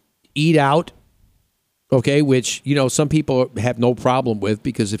either eat out, okay, which some people have no problem with,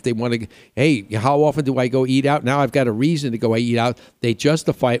 because if they want to, hey, how often do I go eat out? Now I've got a reason to go eat out. They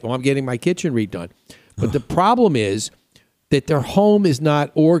justify it. Well, I'm getting my kitchen redone, but the problem is that their home is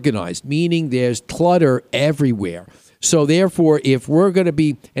not organized, meaning there's clutter everywhere. So therefore, if we're going to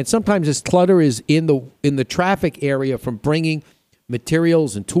be, and sometimes this clutter is in the traffic area from bringing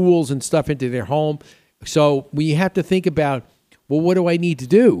materials and tools and stuff into their home. So we have to think about, well, what do I need to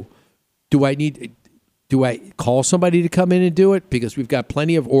do? Do I call somebody to come in and do it? Because we've got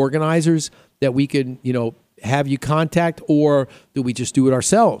plenty of organizers that we can, have you contact, or do we just do it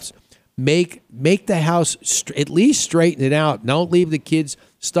ourselves? Make the house at least straighten it out. Don't leave the kids'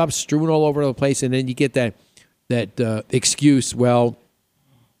 stuff strewn all over the place, and then you get that excuse. Well,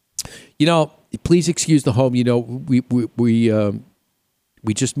 please excuse the home.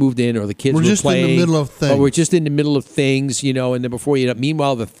 We just moved in, or the kids were just playing, in the middle of things. or we're just in the middle of things, and then before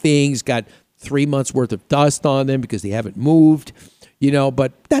meanwhile the things got 3 months worth of dust on them because they haven't moved,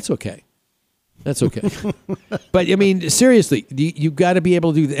 but that's okay. That's okay. But I mean, seriously, you've got to be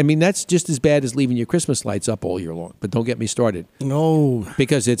able to do that. I mean, that's just as bad as leaving your Christmas lights up all year long. But don't get me started. No.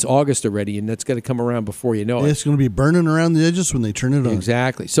 Because it's August already, and that's going to come around before you know it. It's going to be burning around the edges when they turn it on.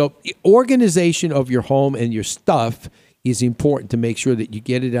 Exactly. So organization of your home and your stuff is important to make sure that you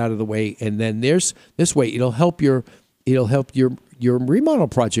get it out of the way. And then there's this way, it'll help your remodel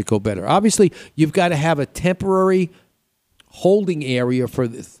project go better. Obviously, you've got to have a temporary holding area for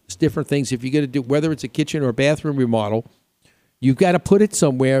different things. If you're going to do, whether it's a kitchen or a bathroom remodel, You've got to put it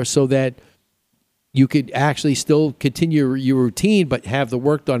somewhere so that you could actually still continue your routine, but have the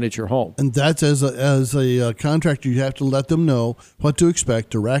work done at your home. And that's as a contractor, you have to let them know what to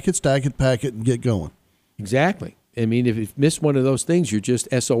expect, to rack it, stack it, pack it, and get going. Exactly. I mean, if you miss one of those things, you're just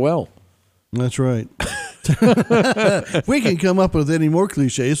SOL. That's right. If we can come up with any more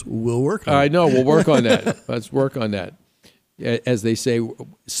cliches, we'll work on it. I know. We'll work on that. Let's work on that. As they say,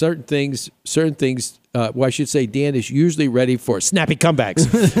 certain things, well, I should say Dan is usually ready for snappy comebacks.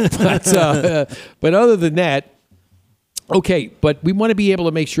 But other than that, okay, but we want to be able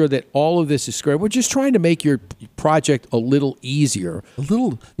to make sure that all of this is square. We're just trying to make your project a little easier. A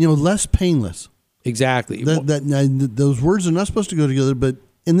little, less painless. Exactly. Those words are not supposed to go together, but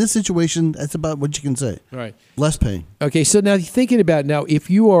in this situation, that's about what you can say. Right. Less pain. Okay, so now thinking about if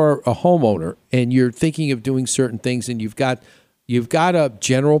you are a homeowner and you're thinking of doing certain things and you've got a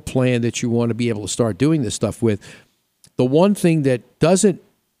general plan that you want to be able to start doing this stuff with, the one thing that doesn't,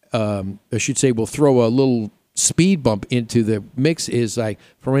 I should say, will throw a little speed bump into the mix is, like,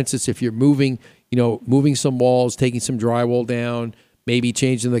 for instance, if you're moving some walls, taking some drywall down, maybe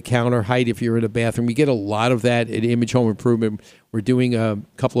changing the counter height if you're in a bathroom. We get a lot of that at Image Home Improvement. We're doing a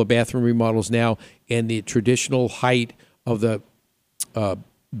couple of bathroom remodels now, and the traditional height of the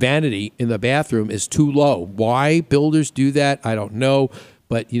vanity in the bathroom is too low. Why builders do that, I don't know.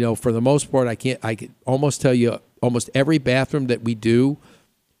 But, for the most part, I can almost tell you almost every bathroom that we do,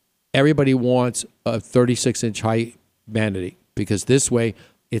 everybody wants a 36-inch height vanity, because this way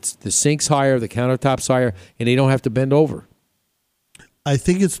it's the sink's higher, the countertop's higher, and they don't have to bend over. I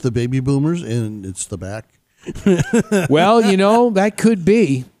think it's the baby boomers and it's the back. Well, that could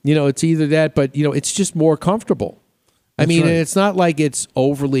be. It's either that, but, it's just more comfortable. I mean, right. It's not like it's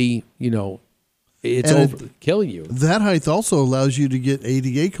overly, it's killing you. That height also allows you to get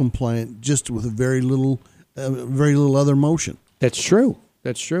ADA compliant just with very little other motion. That's true.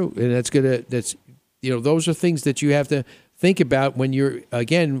 And those are things that you have to think about when you're,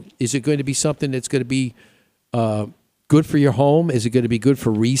 again, is it going to be something that's going to be good for your home? Is it going to be good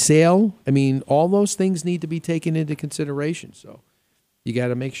for resale? I mean, all those things need to be taken into consideration. So you got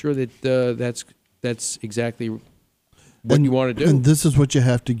to make sure that that's exactly what you want to do. And this is what you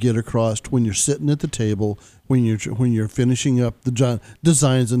have to get across when you're sitting at the table, when you're finishing up the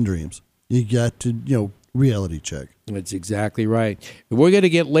designs and dreams. You got to, reality check. That's exactly right. We're going to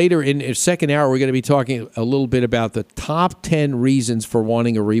get later in the second hour, we're going to be talking a little bit about the top 10 reasons for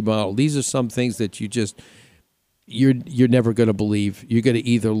wanting a remodel. These are some things that you're never going to believe. You're going to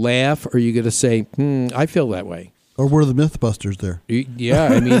either laugh or you're going to say, I feel that way. Or were the Mythbusters there? Yeah,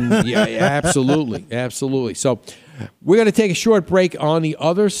 I mean, yeah, absolutely. Absolutely. So we're going to take a short break. On the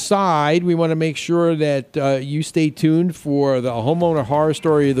other side, we want to make sure that you stay tuned for the Homeowner Horror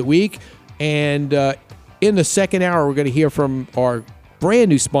Story of the Week. And in the second hour, we're going to hear from our brand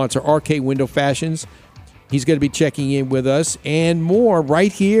new sponsor, RK Window Fashions. He's going to be checking in with us and more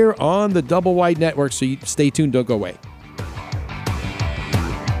right here on the Double Wide Network. So you stay tuned. Don't go away.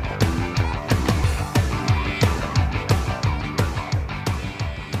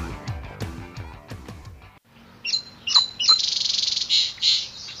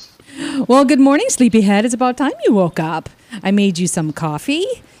 Well, good morning, sleepyhead. It's about time you woke up. I made you some coffee.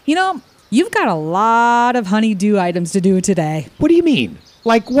 You've got a lot of honey-do items to do today. What do you mean?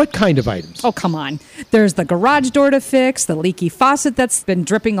 Like what kind of items? Oh, come on. There's the garage door to fix, the leaky faucet that's been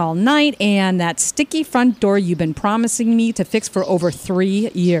dripping all night, and that sticky front door you've been promising me to fix for over 3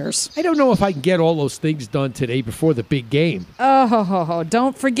 years. I don't know if I can get all those things done today before the big game. Oh,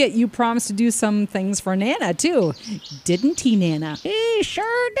 don't forget you promised to do some things for Nana, too. Didn't he, Nana? He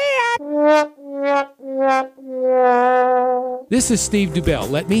sure did. This is Steve Dubell.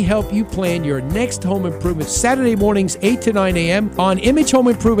 Let me help you plan your next home improvement Saturday mornings 8 to 9 a.m. on Image Home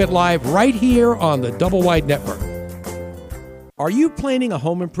Improvement Live right here on the Double Wide Network. Are you planning a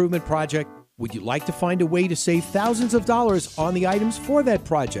home improvement project? Would you like to find a way to save thousands of dollars on the items for that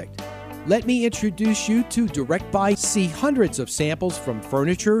project? Let me introduce you to Direct Buy. See hundreds of samples from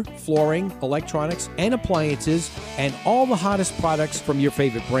furniture, flooring, electronics, and appliances, and all the hottest products from your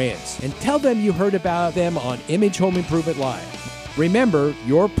favorite brands. And tell them you heard about them on Image Home Improvement Live. Remember,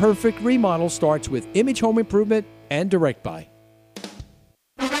 your perfect remodel starts with Image Home Improvement and Direct Buy.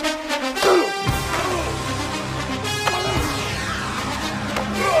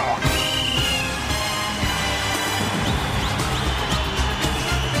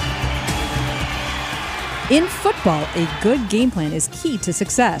 In football, a good game plan is key to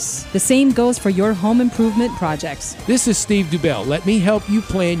success. The same goes for your home improvement projects. This is Steve Dubell. Let me help you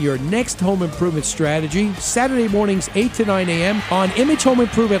plan your next home improvement strategy. Saturday mornings, 8 to 9 a.m. on Image Home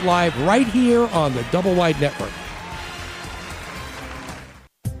Improvement Live right here on the Double Wide Network.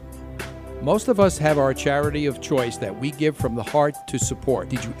 Most of us have our charity of choice that we give from the heart to support.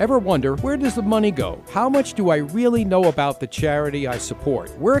 Did you ever wonder, where does the money go? How much do I really know about the charity I support?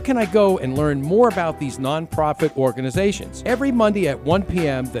 Where can I go and learn more about these nonprofit organizations? Every Monday at 1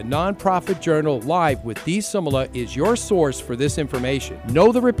 p.m., the Nonprofit Journal Live with Dee Sumala is your source for this information.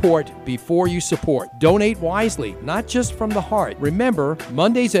 Know the report before you support. Donate wisely, not just from the heart. Remember,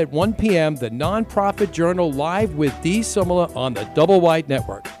 Mondays at 1 p.m., the Nonprofit Journal Live with Dee Sumala on the Double Wide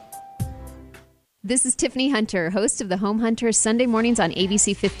Network. This is Tiffany Hunter, host of the Home Hunter Sunday mornings on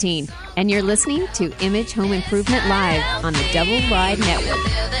ABC 15, and you're listening to Image Home Improvement Live on the Double Wide Network.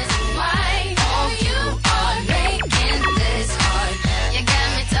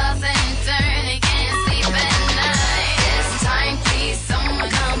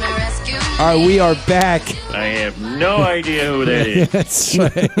 All right, we are back. I have no idea who that is. That's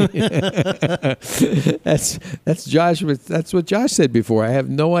right. that's Josh. That's what Josh said before. I have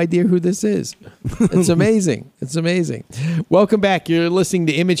no idea who this is. It's amazing. It's amazing. Welcome back. You're listening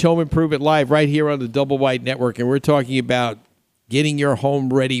to Image Home Improvement Live right here on the Double Wide Network, and we're talking about getting your home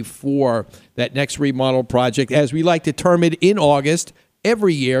ready for that next remodel project, as we like to term it in August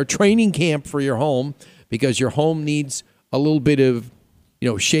every year, training camp for your home, because your home needs a little bit of,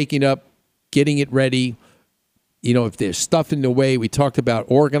 shaking up, getting it ready. If there's stuff in the way, we talked about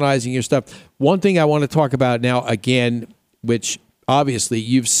organizing your stuff. One thing I want to talk about now, again, which obviously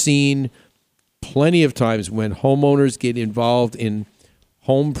you've seen plenty of times when homeowners get involved in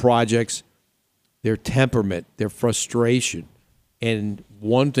home projects, their temperament, their frustration. And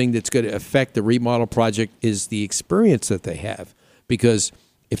one thing that's going to affect the remodel project is the experience that they have. Because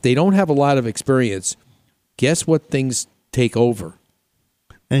if they don't have a lot of experience, guess what things take over?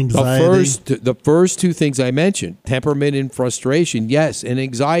 Anxiety. The first two things I mentioned, temperament and frustration, yes, and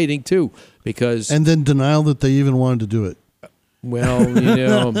anxiety too, because and then denial that they even wanted to do it. Well,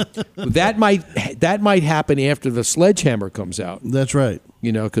 that might happen after the sledgehammer comes out. That's right.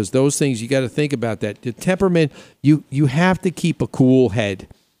 Because those things, you got to think about that. The temperament, you have to keep a cool head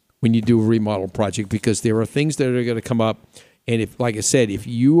when you do a remodel project, because there are things that are going to come up, and if, like I said, if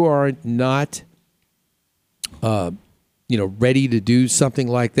you are not ready to do something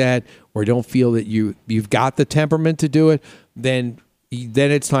like that, or don't feel that you've got the temperament to do it, then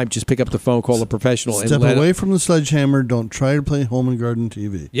it's time to just pick up the phone, call a professional. Step away from the sledgehammer. Don't try to play home and garden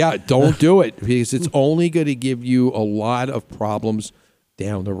TV. Yeah, don't do it, because it's only going to give you a lot of problems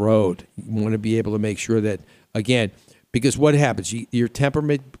down the road. You want to be able to make sure that, again, because what happens, your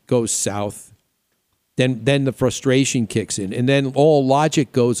temperament goes south, then the frustration kicks in, and then all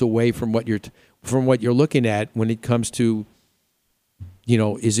logic goes away from what you're looking at when it comes to,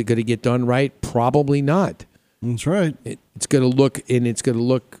 is it going to get done right? Probably not. That's right. It's going to look,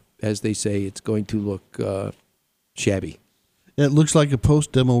 as they say, it's going to look shabby. It looks like a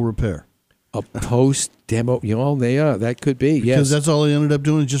post-demo repair. A post-demo, that could be, yes. Because that's all they ended up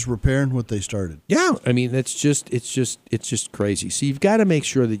doing, is just repairing what they started. Yeah, I mean, it's just crazy. So you've got to make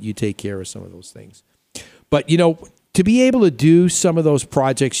sure that you take care of some of those things. But, to be able to do some of those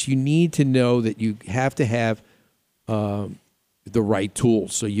projects, you need to know that you have to have the right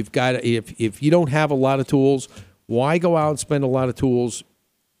tools. So you've got to, if you don't have a lot of tools, why go out and spend a lot of tools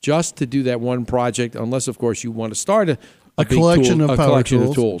just to do that one project? Unless, of course, you want to start a collection of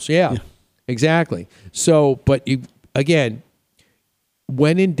tools. Yeah, exactly. So, but again,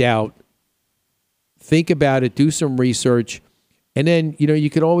 when in doubt, think about it, do some research, and then you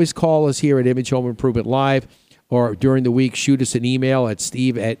can always call us here at Image Home Improvement Live. Or during the week, shoot us an email at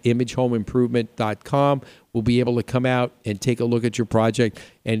steve@imagehomeimprovement.com. We'll be able to come out and take a look at your project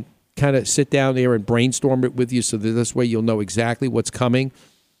and kind of sit down there and brainstorm it with you, so that this way you'll know exactly what's coming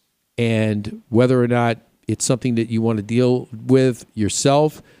and whether or not it's something that you want to deal with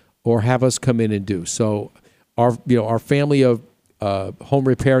yourself or have us come in and do. So our family of Home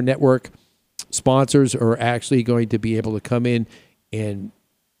Repair Network sponsors are actually going to be able to come in and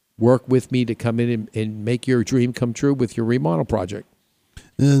work with me to come in and make your dream come true with your remodel project.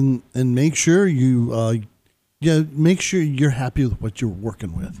 And make sure make sure you're happy with what you're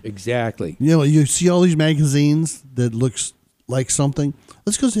working with. Exactly. You see all these magazines that looks like something.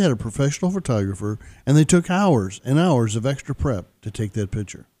 That's because they had a professional photographer and they took hours and hours of extra prep to take that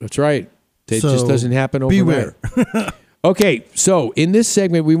picture. That's right. It just doesn't happen overnight. Beware. Okay, so in this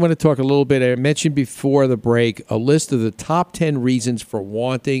segment, we want to talk a little bit. I mentioned before the break a list of the top 10 reasons for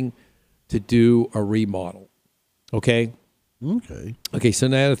wanting to do a remodel. Okay? Okay, so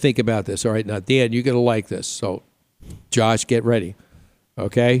now to think about this. All right, now, Dan, you're going to like this. So, Josh, get ready.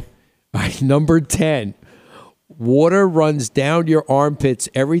 Okay? All right, number 10. Water runs down your armpits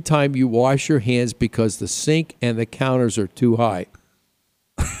every time you wash your hands because the sink and the counters are too high.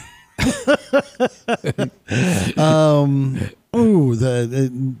 Ooh,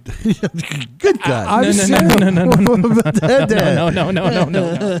 good God!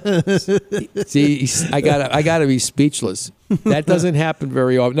 No. See, I gotta be speechless. That doesn't happen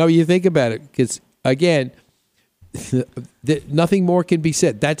very often. No, you think about it, because again, nothing more can be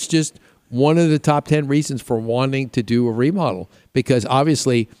said. That's just one of the top 10 reasons for wanting to do a remodel, because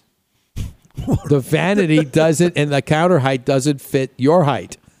obviously the vanity doesn't and the counter height doesn't fit your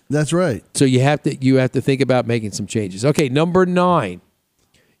height. That's right. So you have to think about making some changes. Okay, number 9.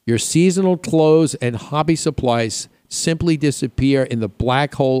 Your seasonal clothes and hobby supplies simply disappear in the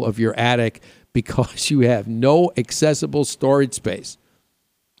black hole of your attic because you have no accessible storage space.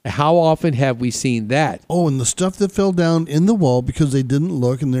 How often have we seen that? Oh, and the stuff that fell down in the wall because they didn't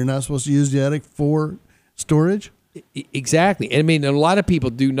look and they're not supposed to use the attic for storage? Exactly. I mean, a lot of people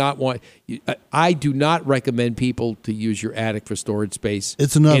do not want. I do not recommend people to use your attic for storage space.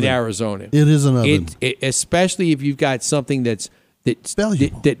 It's an oven. In Arizona. It is an oven. Especially if you've got something that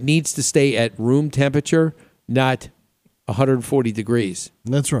needs to stay at room temperature, not 140 degrees.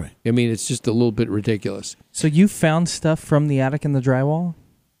 That's right. I mean, it's just a little bit ridiculous. So you found stuff from the attic in the drywall?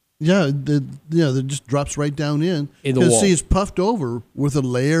 Yeah, that just drops right down in the wall. See, it's puffed over with a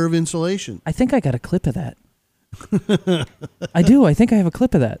layer of insulation. I think I got a clip of that. I do. I think I have a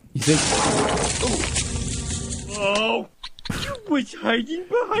clip of that. You think? Oh, you was hiding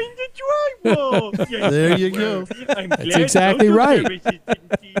behind the drywall. Yes, There you well, go. I'm glad That's exactly social right. services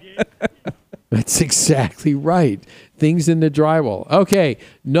didn't see that. That's exactly right. Things in the drywall. Okay,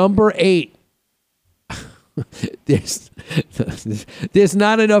 number 8. There's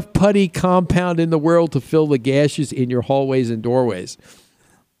not enough putty compound in the world to fill the gashes in your hallways and doorways.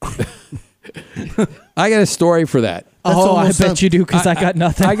 I got a story for that. I bet you do, because I got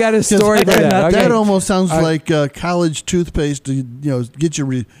nothing. I got a story for that. Okay. That almost sounds like college toothpaste to get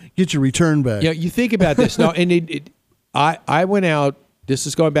your return back. You think about this. No, and I went out. This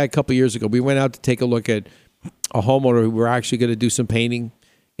is going back a couple of years ago. We went out to take a look at a homeowner who were actually going to do some painting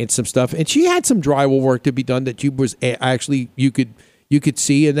and some stuff, and she had some drywall work to be done that you could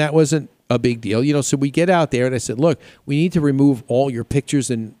see, and that wasn't a big deal, So we get out there, and I said, "Look, we need to remove all your pictures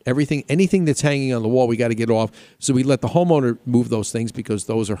and anything that's hanging on the wall. We got to get off." So we let the homeowner move those things because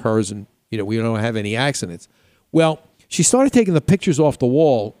those are hers, and we don't have any accidents. Well, she started taking the pictures off the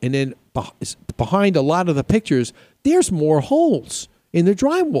wall, and then behind a lot of the pictures, there's more holes in the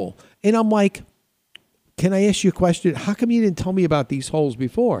drywall, and I'm like, "Can I ask you a question? How come you didn't tell me about these holes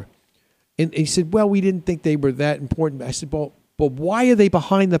before?" And he said, "Well, we didn't think they were that important." I said, "Well, but why are they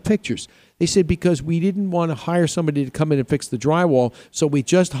behind the pictures?" They said, "Because we didn't want to hire somebody to come in and fix the drywall, so we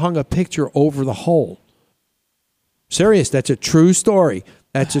just hung a picture over the hole." Serious, that's a true story.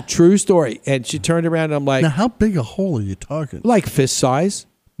 That's a true story. And she turned around, and I'm like, now, how big a hole are you talking? Like fist size.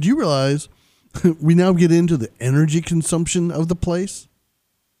 Do you realize we now get into the energy consumption of the place?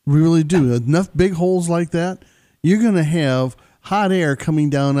 We really do. Enough big holes like that, you're going to have hot air coming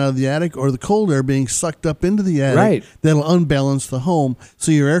down out of the attic or the cold air being sucked up into the attic. Right. That'll unbalance the home,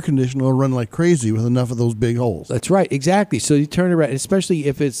 so your air conditioner will run like crazy with enough of those big holes. That's right, exactly. So you turn around, especially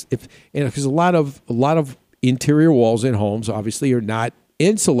because a lot of interior walls in homes obviously are not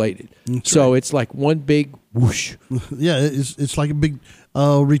insulated. So it's like one big whoosh. Yeah, it's like a big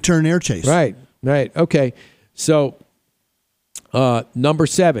return air chase. Right. Okay. So number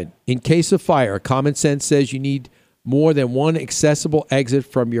 7, in case of fire, common sense says you need more than one accessible exit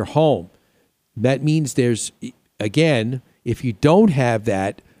from your home. That means again, if you don't have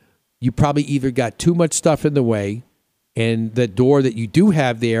that, you probably either got too much stuff in the way and the door that you do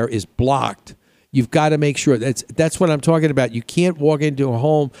have there is blocked. You've got to make sure that's what I'm talking about. You can't walk into a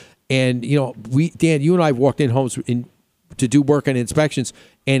home and, Dan, you and I have walked in homes to do work and inspections,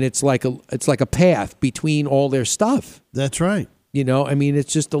 and it's like a path between all their stuff. That's right. I mean,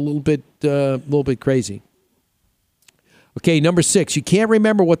 it's just a little bit crazy. Okay, number 6, you can't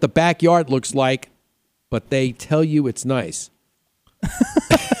remember what the backyard looks like, but they tell you it's nice.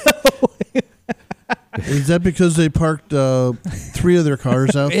 Is that because they parked 3 of their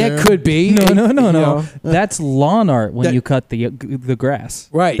cars out there? It could be. No. That's lawn art when you cut the grass.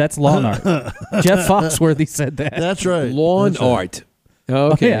 Right. That's lawn art. Jeff Foxworthy said that. That's right. Lawn art.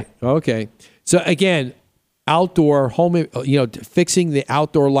 Okay. Okay. So again, outdoor home, fixing the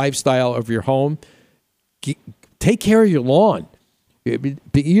outdoor lifestyle of your home. Take care of your lawn. You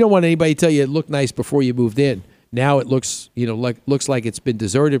don't want anybody to tell you it looked nice before you moved in. Now it looks like it's been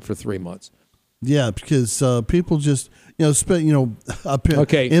deserted for 3 months. Yeah, because people just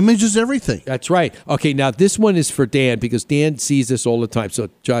okay, image is everything. That's right. Okay, now this one is for Dan because Dan sees this all the time. So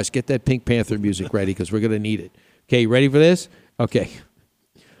Josh, get that Pink Panther music ready because we're going to need it. Okay, ready for this? Okay.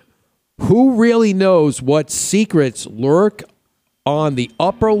 Who really knows what secrets lurk on the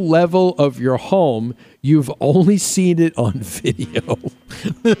upper level of your home? You've only seen it on video.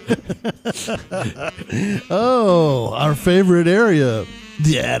 Oh, our favorite area,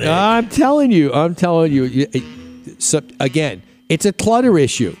 the attic. I'm telling you. So, again, it's a clutter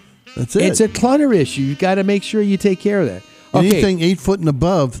issue. That's it. It's a clutter issue. You got to make sure you take care of that. Okay. Anything 8 foot and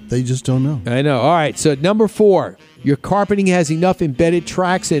above, they just don't know. I know. All right. So number 4, your carpeting has enough embedded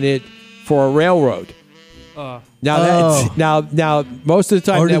tracks in it for a railroad. Now most of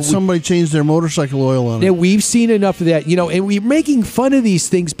the time, or did somebody change their motorcycle oil on it? We've seen enough of that, and we're making fun of these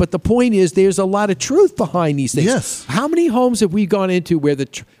things, but the point is there's a lot of truth behind these things. Yes. How many homes have we gone into where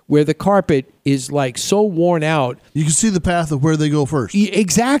the carpet is like so worn out? You can see the path of where they go first.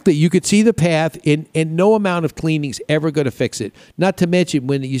 Exactly. You could see the path, and no amount of cleaning's ever going to fix it. Not to mention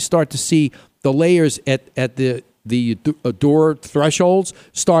when you start to see the layers at the door thresholds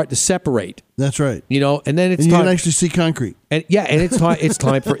start to separate. That's right. And then it's you time. can actually see concrete. And it's time. It's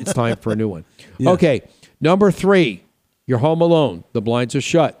time for a new one. Yeah. Okay, number 3, you're home alone. The blinds are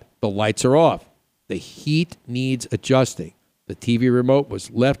shut. The lights are off. The heat needs adjusting. The TV remote was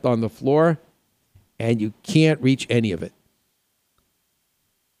left on the floor, and you can't reach any of it.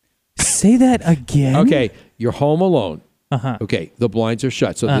 Say that again. Okay, you're home alone. Uh-huh. Okay, the blinds are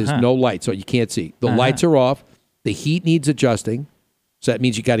shut, so there's no light, so you can't see. The lights are off. The heat needs adjusting, so that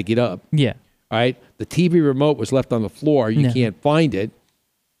means you got to get up. Yeah. All right. The TV remote was left on the floor. You can't find it,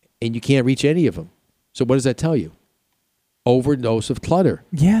 and you can't reach any of them. So what does that tell you? Overdose of clutter.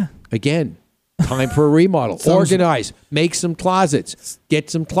 Yeah. Again, time for a remodel. Organize. Make some closets.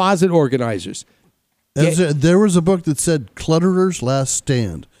 Get some closet organizers. There was a book that said "Clutterer's Last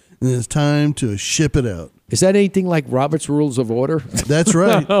Stand," and it's time to ship it out. Is that anything like Robert's Rules of Order? That's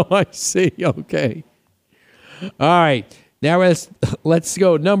right. Oh, I see. Okay. All right. Now let's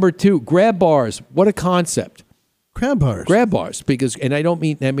go. Number 2, grab bars. What a concept. Grab bars. Grab bars. Because, and I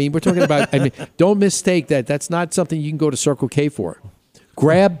mean, we're talking about, don't mistake that. That's not something you can go to Circle K for.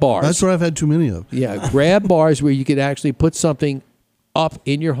 Grab bars. That's what I've had too many of. Yeah. Grab bars where you could actually put something up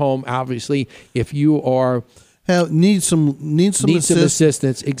in your home. Obviously, if you are need some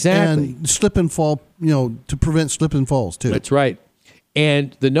assistance. Exactly. And slip and fall, to prevent slip and falls too. That's right.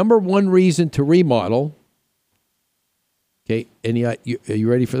 And the number 1 reason to remodel. Okay, are you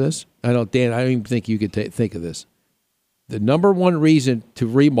ready for this? Dan, I don't even think you could think of this. The number 1 reason to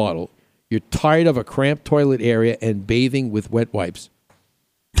remodel, you're tired of a cramped toilet area and bathing with wet wipes.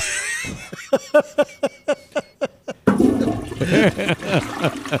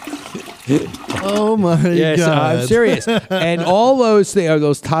 Oh my yes, God! I'm serious. And all those things are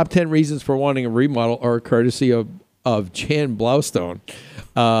those top 10 reasons for wanting a remodel are courtesy of Jan Blaustone.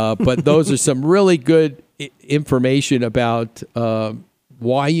 But those are some really good information about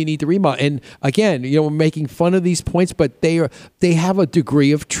why you need to remodel. And again, we're making fun of these points, but they have a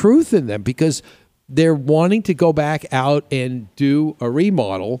degree of truth in them because they're wanting to go back out and do a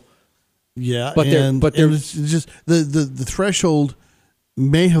remodel. Yeah, but it's just the threshold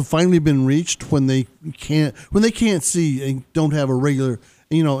may have finally been reached when they can't see and don't have a regular,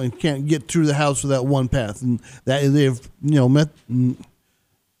 and can't get through the house with that one path, and that they've met.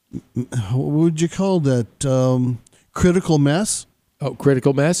 What would you call that? Critical mess? Oh,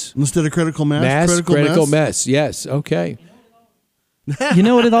 critical mess? Instead of critical mass? Critical mess. Yes. Okay. You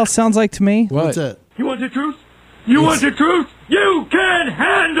know what it all sounds like to me? What? What's that? You want the truth? You want the truth? You can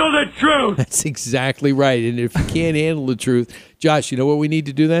handle the truth. That's exactly right. And if you can't handle the truth, Josh, you know what we need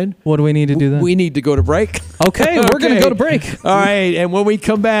to do then? What do we need to do then? We need to go to break. Okay, we're going to go to break. All right, and when we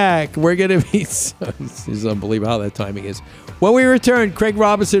come back, we're going to be... This is unbelievable how that timing is. When we return, Craig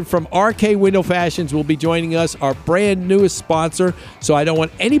Robinson from RK Window Fashions will be joining us, our brand newest sponsor. So I don't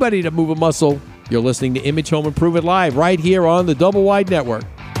want anybody to move a muscle. You're listening to Image Home Improvement Live right here on the Double Wide Network.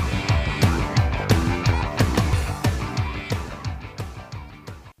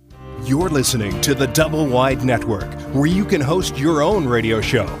 You're listening to the Double Wide Network, where you can host your own radio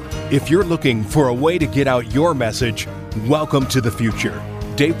show. If you're looking for a way to get out your message, welcome to the future.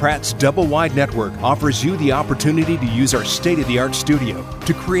 Dave Pratt's Double Wide Network offers you the opportunity to use our state-of-the-art studio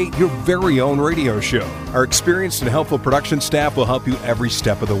to create your very own radio show. Our experienced and helpful production staff will help you every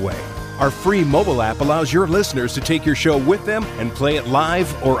step of the way. Our free mobile app allows your listeners to take your show with them and play it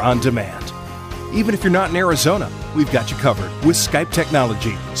live or on demand. Even if you're not in Arizona, we've got you covered with Skype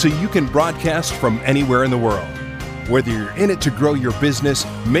technology so you can broadcast from anywhere in the world. Whether you're in it to grow your business,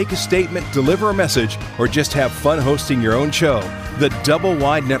 make a statement, deliver a message, or just have fun hosting your own show, the Double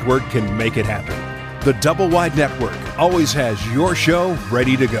Wide Network can make it happen. The Double Wide Network always has your show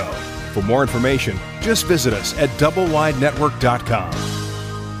ready to go. For more information, just visit us at doublewidenetwork.com.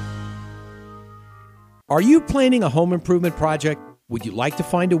 Are you planning a home improvement project? Would you like to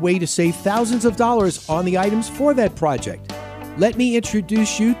find a way to save thousands of dollars on the items for that project? Let me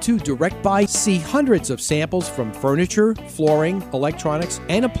introduce you to Direct Buy. See hundreds of samples from furniture, flooring, electronics,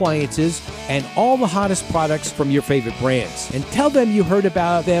 and appliances, and all the hottest products from your favorite brands. And tell them you heard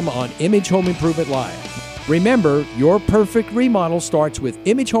about them on Image Home Improvement Live. Remember, your perfect remodel starts with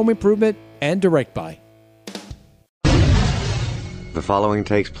Image Home Improvement and Direct Buy. The following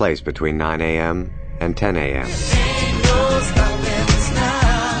takes place between 9 a.m. and 10 a.m.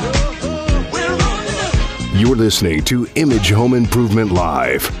 You're listening to Image Home Improvement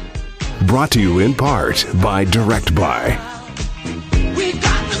Live. Brought to you in part by Direct Buy.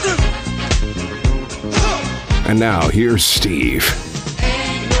 And now, here's Steve.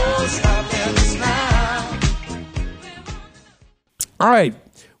 All right,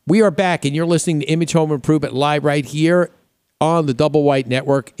 we are back, and you're listening to Image Home Improvement Live right here on the Double White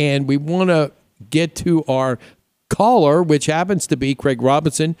Network, and we want to get to our caller, which happens to be Craig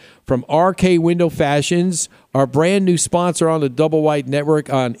Robinson from RK Window Fashions, our brand new sponsor on the Double White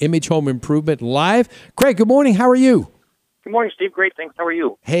Network on Image Home Improvement Live. Craig, good morning. How are you? Good morning, Steve. Great, thanks. How are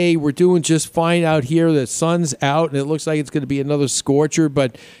you? Hey, we're doing just fine out here. The sun's out, and it looks like it's going to be another scorcher.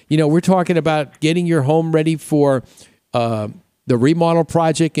 But, you know, we're talking about getting your home ready for the remodel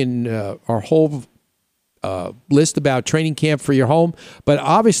project and our whole list about training camp for your home. But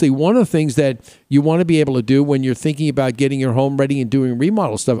obviously, one of the things that you want to be able to do when you're thinking about getting your home ready and doing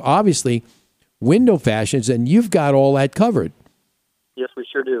remodel stuff, obviously, Window Fashions, and you've got all that covered. Yes, we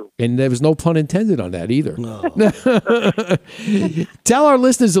sure do. And there was no pun intended on that either. No. Tell our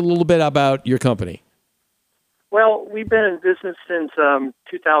listeners a little bit about your company. Well, we've been in business since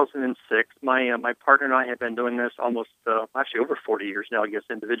 2006. My partner and I have been doing this almost, actually over 40 years now, I guess,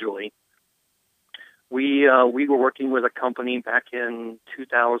 individually. We were working with a company back in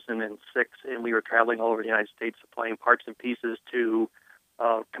 2006, and we were traveling all over the United States supplying parts and pieces to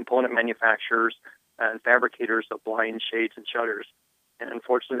component manufacturers and fabricators of blinds, shades, and shutters. And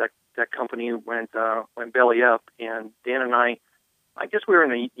unfortunately, that company went belly up. And Dan and I guess we were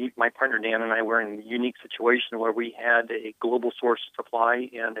my partner Dan and I were in a unique situation where we had a global source supply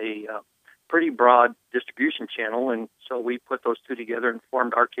and a pretty broad distribution channel. And so we put those two together and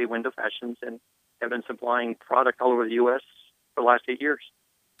formed RK Window Fashions and have been supplying product all over the U.S. for the last 8 years.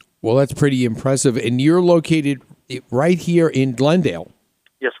 Well, that's pretty impressive. And you're located right here in Glendale.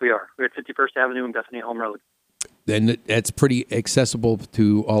 Yes, we are. We're at 51st Avenue and Bethany Home Road. Then that's pretty accessible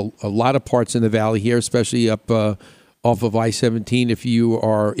to a lot of parts in the valley here, especially up off of I-17. If you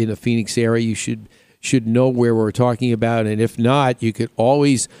are in the Phoenix area, you should know where we're talking about. And if not, you could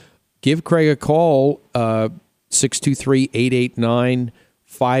always give Craig a call,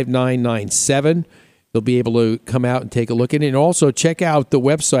 623-889-5997. They'll be able to come out and take a look at it. And also check out the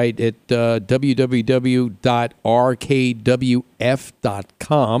website at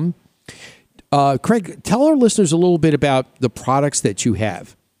www.rkwf.com. Craig, tell our listeners a little bit about the products that you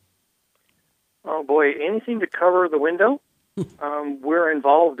have. Oh, boy, anything to cover the window. We're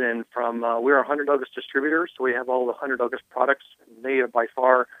involved in we're a Hunter Douglas distributor, so we have all the Hunter Douglas products. They by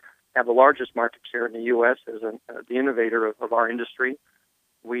far have the largest market share in the U.S. as the innovator of our industry.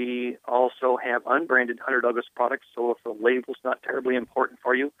 We also have unbranded Hunter Douglas products, so if the label's not terribly important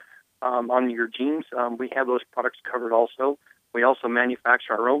for you on your jeans, we have those products covered also. We also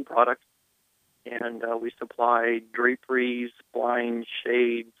manufacture our own products, and we supply draperies, blinds,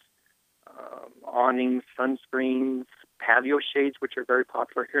 shades, awnings, sunscreens, patio shades, which are very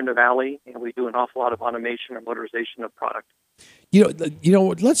popular here in the Valley, and we do an awful lot of automation or motorization of product. You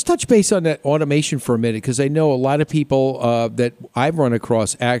know, let's touch base on that automation for a minute, because I know a lot of people that I've run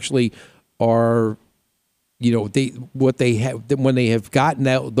across actually are, you know, when they have gotten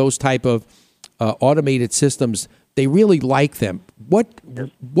those type of automated systems, they really like them.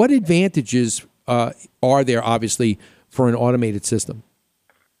 What advantages are there, obviously, for an automated system?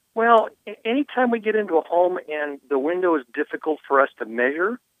 Well, anytime we get into a home and the window is difficult for us to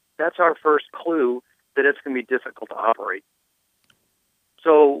measure, that's our first clue that it's going to be difficult to operate.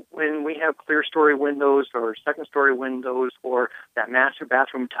 So when we have clear-story windows or second-story windows or that master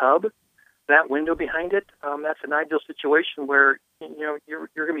bathroom tub, that window behind it, that's an ideal situation where you're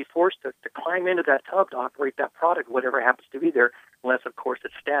going to be forced to climb into that tub to operate that product, whatever happens to be there, unless, of course,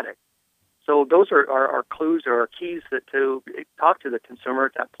 it's static. So those are our clues or our keys to talk to the consumer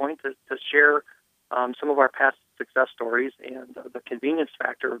at that point to share some of our past success stories and the convenience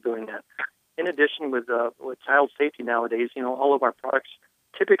factor of doing that. In addition, with child safety nowadays, all of our products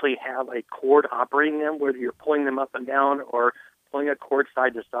typically have a cord operating them, whether you're pulling them up and down or pulling a cord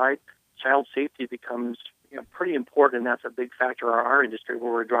side to side. Child safety becomes pretty important, and that's a big factor in our industry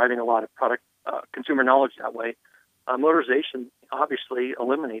where we're driving a lot of product consumer knowledge that way. Motorization obviously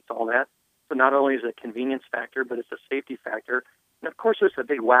eliminates all that. So not only is it a convenience factor, but it's a safety factor. And of course, it's a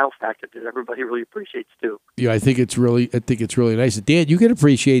big wow factor that everybody really appreciates too. Yeah, I think it's really nice. Dan, you can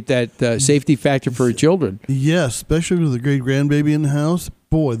appreciate that safety factor for children. Yes, especially with a great grandbaby in the house.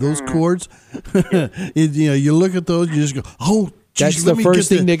 Boy, those cords. You look at those, you just go, oh. That's the first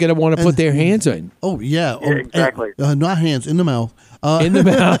thing they're going to want to put their hands in. Oh, yeah. Exactly. Not hands, in the mouth. In the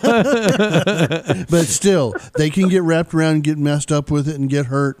mouth. But still, they can get wrapped around and get messed up with it and get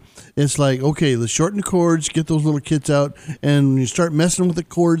hurt. It's like, okay, let's shorten the cords, get those little kits out, and you start messing with the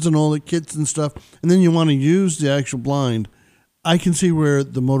cords and all the kits and stuff, and then you want to use the actual blind. I can see where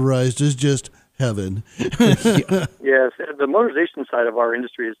the motorized is just heaven. Yes, the motorization side of our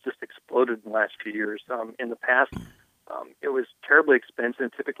industry has just exploded in the last few years. In the past, it was terribly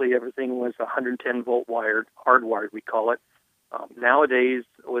expensive. Typically, everything was 110-volt wired, hardwired, we call it. Nowadays,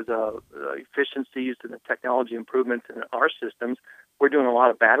 with efficiencies and the technology improvements in our systems, we're doing a lot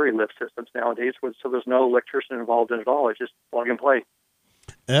of battery lift systems nowadays, so there's no electrician involved in it at all. It's just plug and play.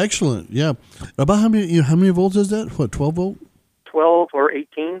 Excellent. Yeah. About how many volts is that? What, 12 volt? 12 or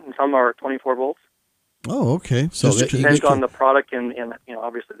 18, and some are 24 volts. Oh, okay. So it depends on the product and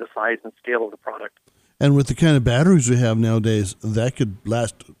obviously the size and scale of the product. And with the kind of batteries we have nowadays, that could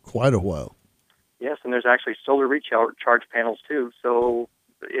last quite a while. Yes, and there's actually solar recharge panels too. So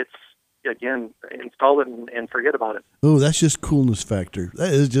it's, again, install it and forget about it. Oh, that's just coolness factor.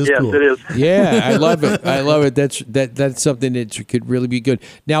 That is just cool. Yes, it is. Yeah, I love it. I love it. That's something that could really be good.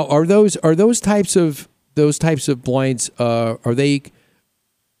 Now, are those types of blinds are they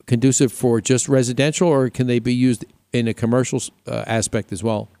conducive for just residential, or can they be used in a commercial aspect as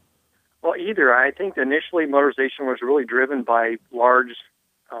well? Well, either. I think initially motorization was really driven by large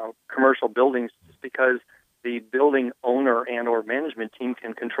commercial buildings because the building owner and or management team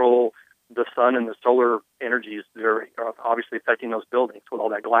can control the sun and the solar energies that are obviously affecting those buildings with all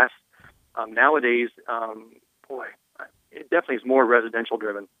that glass. Nowadays, it definitely is more residential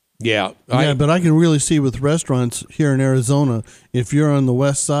driven. Yeah. But I can really see with restaurants here in Arizona, if you're on the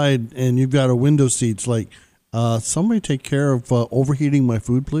west side and you've got a window seat, it's like, somebody take care of overheating my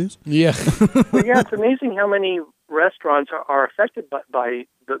food, please? Yeah. Well, yeah, it's amazing how many restaurants are affected by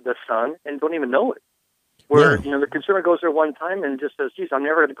the sun and don't even know it. Where, the consumer goes there one time and just says, geez, I'm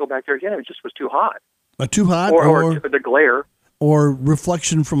never going to go back there again. It just was too hot. Too hot? Or the glare. Or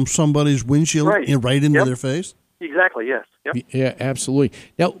reflection from somebody's windshield right into their face? Exactly, yes. Yep. Yeah, absolutely.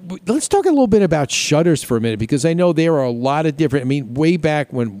 Now, let's talk a little bit about shutters for a minute, because I know there are a lot of different, way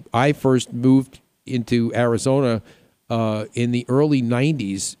back when I first moved into Arizona in the early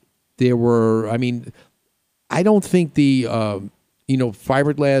 90s, there were, I don't think the,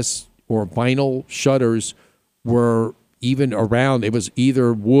 fiberglass or vinyl shutters were even around. It was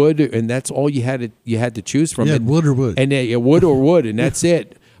either wood, and that's all you had to choose from. Yeah, wood or wood. And wood or wood, and that's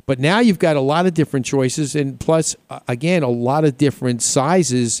it. But now you've got a lot of different choices, and plus, again, a lot of different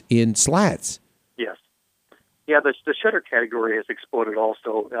sizes in slats. Yes. Yeah, the shutter category has exploded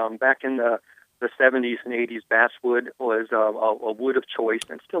also. Back in the 70s and 80s, basswood was a wood of choice,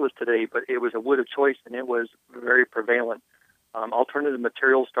 and still is today, but it was a wood of choice, and it was very prevalent. Alternative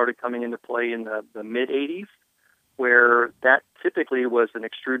materials started coming into play in the mid-80s, where that typically was an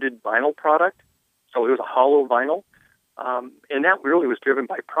extruded vinyl product, so it was a hollow vinyl. And that really was driven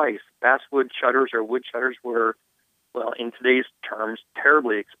by price. Basswood shutters or wood shutters were, well, in today's terms,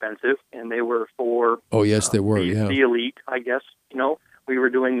 terribly expensive, and they were for they were, the elite, I guess. We were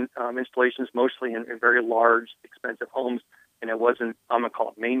doing installations mostly in very large, expensive homes, and it wasn't, I'm going to call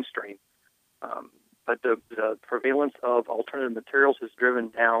it mainstream. But the prevalence of alternative materials has driven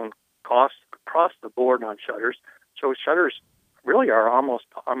down costs across the board on shutters. So shutters really are almost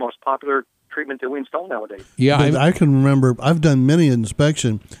our most popular treatment that we install nowadays. Yeah, I can remember I've done many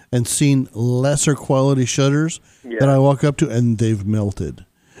inspection and seen lesser quality shutters that I walk up to and they've melted.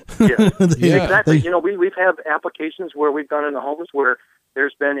 Yeah, exactly. We've had applications where we've gone into homes where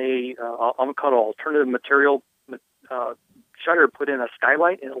there's been I'm going to call it alternative material shutter put in a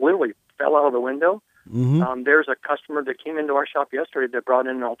skylight, and it literally fell out of the window. Mm-hmm. There's a customer that came into our shop yesterday that brought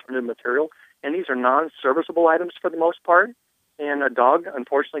in an alternative material, and these are non-serviceable items for the most part. And a dog,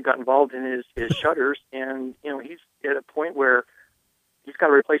 unfortunately, got involved in his shutters, and he's at a point where he's got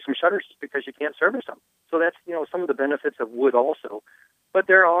to replace some shutters because you can't service them. So that's some of the benefits of wood also. But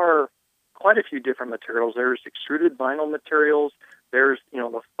there are quite a few different materials. There's extruded vinyl materials. There's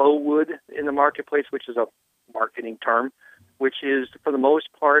the faux wood in the marketplace, which is a marketing term, which is for the most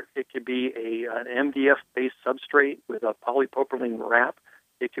part it could be an MDF-based substrate with a polypropylene wrap.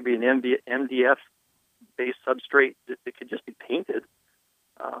 It could be an MDF base substrate. It could just be painted.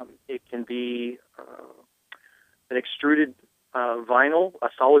 It can be an extruded vinyl, a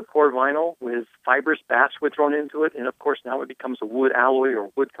solid core vinyl with fibrous basswood thrown into it, and of course now it becomes a wood alloy or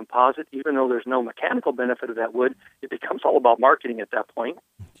wood composite. Even though there's no mechanical benefit of that wood, it becomes all about marketing at that point.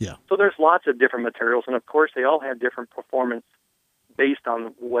 Yeah. So there's lots of different materials, and of course they all have different performance based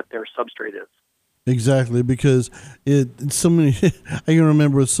on what their substrate is. Exactly, because it's so many. I can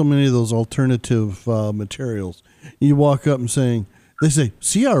remember with so many of those alternative materials. You walk up and they say,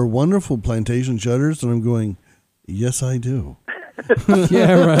 "See our wonderful plantation shutters," and I'm going, "Yes, I do."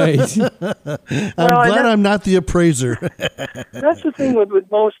 Yeah, right. I'm glad I'm not the appraiser. That's the thing with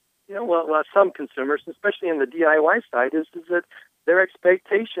most, some consumers, especially in the DIY side, is that their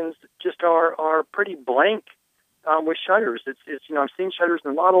expectations just are pretty blank with shutters. It's I've seen shutters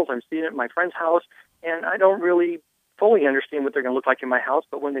in models. I'm seeing it in my friend's house, and I don't really fully understand what they're going to look like in my house.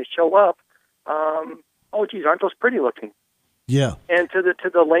 But when they show up, oh geez, aren't those pretty looking? Yeah. And to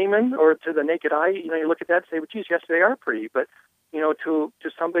the layman or to the naked eye, you look at that and say, well, geez, yes, they are pretty. But to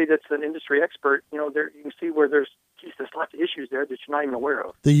somebody that's an industry expert, you can see where there's lots of issues there that you're not even aware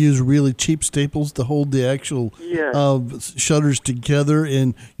of. They use really cheap staples to hold the actual shutters together,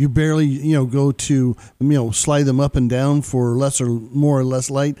 and you barely, go to, slide them up and down for more or less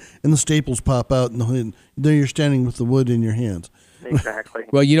light, and the staples pop out, and there you're standing with the wood in your hands. Exactly.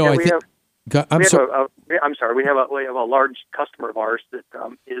 Well, I think. I'm sorry. I'm sorry. We have a large customer of ours that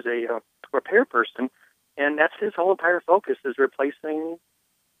is a repair person, and that's his whole entire focus is replacing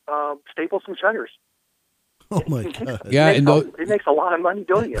staples and shutters. Oh my God! Yeah, he makes a lot of money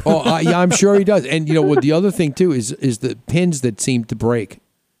doing it. I'm sure he does. And what the other thing too is the pins that seem to break,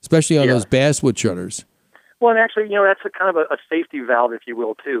 especially on those basswood shutters. Well, and actually, that's a kind of a safety valve, if you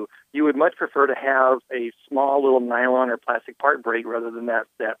will, too. You would much prefer to have a small little nylon or plastic part break rather than that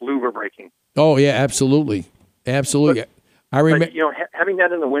louver breaking. Oh yeah, absolutely. I remember. But, having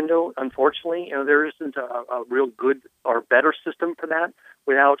that in the window, unfortunately, there isn't a real good or better system for that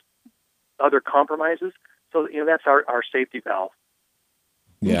without other compromises. So, that's our safety valve.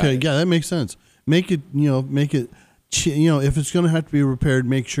 Yeah. Okay, yeah, that makes sense. Make it, if it's going to have to be repaired,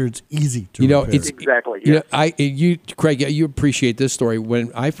 make sure it's easy to repair. Exactly. Yeah. Craig, you appreciate this story.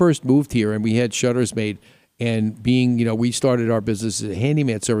 When I first moved here and we had shutters made, and being, we started our business as a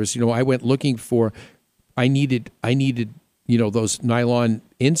handyman service. I went looking for, I needed, those nylon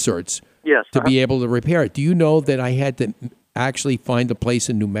inserts to be able to repair it. Do you know that I had to actually find a place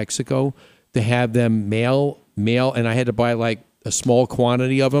in New Mexico to have them mail, and I had to buy like a small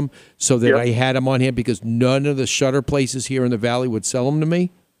quantity of them so that I had them on hand because none of the shutter places here in the valley would sell them to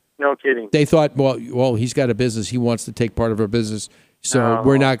me. No kidding. They thought, well, he's got a business. He wants to take part of our business, so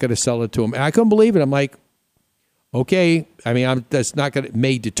we're not going to sell it to him. And I couldn't believe it. I'm like, okay. I mean, that's not going to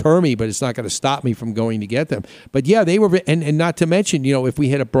may deter me, but it's not going to stop me from going to get them. But yeah, they were, and not to mention, if we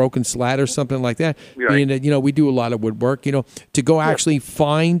had a broken slat or something like that, being that we do a lot of woodwork, to go actually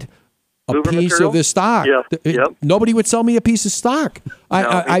find a louver piece material? of the stock. Nobody would sell me a piece of stock.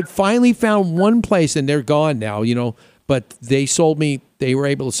 I finally found one place, and they're gone now, but they were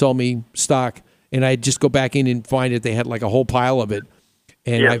able to sell me stock, and I'd just go back in and find it. They had like a whole pile of it,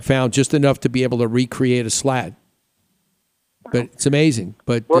 and I found just enough to be able to recreate a slat. But it's amazing.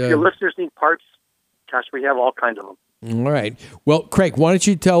 But if your listeners need parts, gosh, we have all kinds of them. All right. Well, Craig, why don't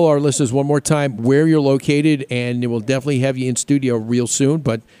you tell our listeners one more time where you're located, and we'll definitely have you in studio real soon,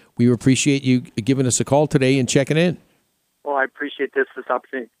 but we appreciate you giving us a call today and checking in. Well, I appreciate this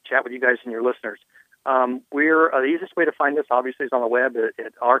opportunity to chat with you guys and your listeners. The easiest way to find us, obviously, is on the web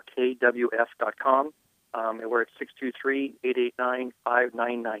at rkwf.com. And we're at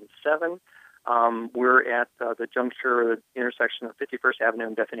 623-889-5997. We're at the juncture, the intersection of 51st Avenue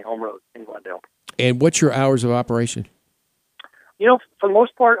and Bethany Home Road in Glendale. And what's your hours of operation? For the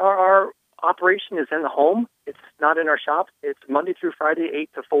most part, our operation is in the home. It's not in our shop. It's Monday through Friday, 8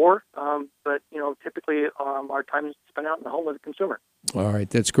 to 4. But typically our time is spent out in the home of the consumer. All right,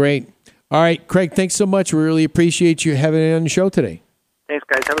 that's great. All right, Craig, thanks so much. We really appreciate you having it on the show today. Thanks,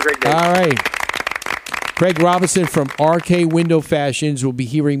 guys. Have a great day. All right. Craig Robinson from RK Window Fashions. We'll be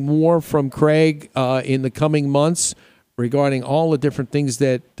hearing more from Craig in the coming months regarding all the different things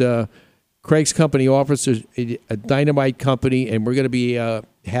that Craig's company offers, a dynamite company, and we're going to be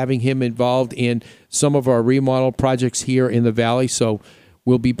having him involved in some of our remodel projects here in the Valley. So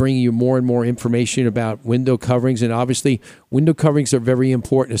we'll be bringing you more and more information about window coverings. And obviously, window coverings are very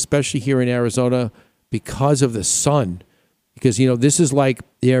important, especially here in Arizona because of the sun. Because, this is like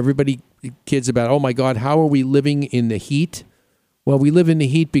everybody kids about, oh, my God, how are we living in the heat? Well, we live in the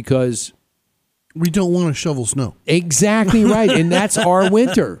heat because We don't want to shovel snow. Exactly right, and that's our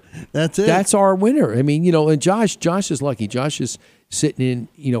winter. That's it. That's our winter. I mean, and Josh is lucky. Josh is sitting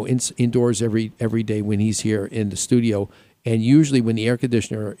indoors every day when he's here in the studio, and usually when the air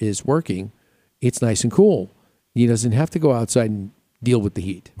conditioner is working, it's nice and cool. He doesn't have to go outside and deal with the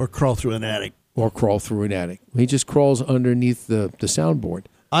heat. Or crawl through an attic. He just crawls underneath the soundboard.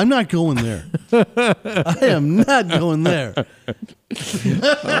 I'm not going there. I am not going there.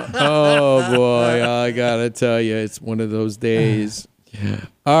 Oh, boy. I got to tell you, it's one of those days.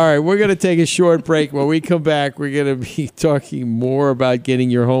 All right, we're going to take a short break. When we come back, we're going to be talking more about getting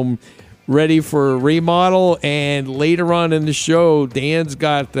your home ready for a remodel. And later on in the show, Dan's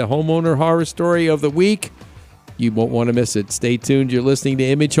got the homeowner horror story of the week. You won't want to miss it. Stay tuned. You're listening to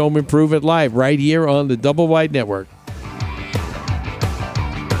Image Home Improvement Live right here on the Double Wide Network.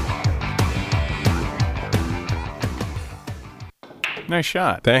 Nice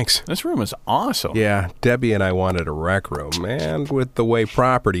shot. Thanks. This room is awesome. Yeah, Debbie and I wanted a rec room, and with the way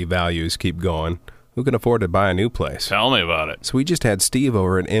property values keep going, who can afford to buy a new place? Tell me about it. So we just had Steve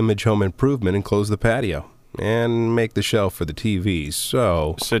over at Image Home Improvement and close the patio and make the shelf for the TVs.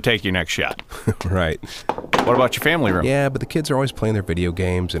 So take your next shot. Right. What about your family room? Yeah, but the kids are always playing their video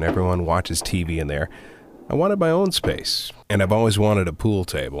games and everyone watches TV in there. I wanted my own space, and I've always wanted a pool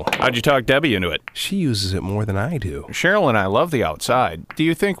table. How'd you talk Debbie into it? She uses it more than I do. Cheryl and I love the outside. Do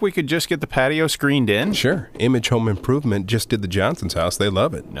you think we could just get the patio screened in? Sure. Image Home Improvement just did the Johnson's house. They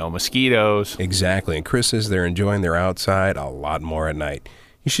love it. No mosquitoes. Exactly. And Chris says they're enjoying their outside a lot more at night.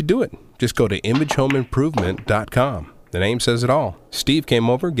 You should do it. Just go to imagehomeimprovement.com. The name says it all. Steve came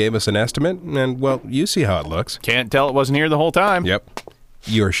over, gave us an estimate, and, well, you see how it looks. Can't tell it wasn't here the whole time. Yep.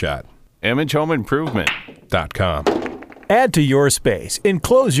 Your shot. imagehomeimprovement.com. Add to your space.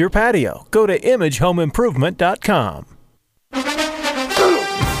 Enclose your patio. Go to imagehomeimprovement.com.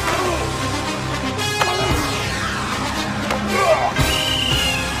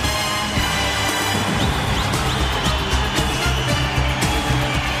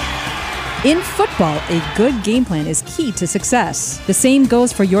 In football, a good game plan is key to success. The same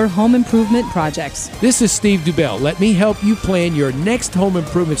goes for your home improvement projects. This is Steve Dubell. Let me help you plan your next home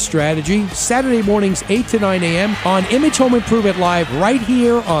improvement strategy. Saturday mornings, 8 to 9 a.m. on Image Home Improvement Live right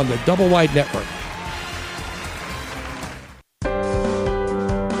here on the Double Wide Network.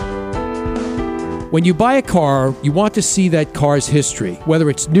 When you buy a car, you want to see that car's history, whether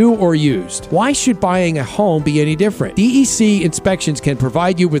it's new or used. Why should buying a home be any different? DEC Inspections can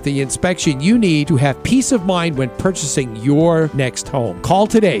provide you with the inspection you need to have peace of mind when purchasing your next home. Call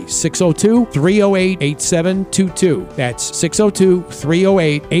today, 602-308-8722. That's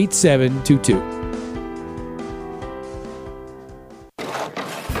 602-308-8722.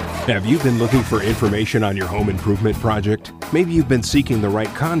 Have you been looking for information on your home improvement project? Maybe you've been seeking the right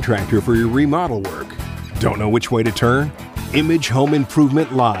contractor for your remodel work. Don't know which way to turn? Image Home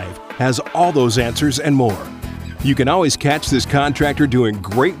Improvement Live has all those answers and more. You can always catch this contractor doing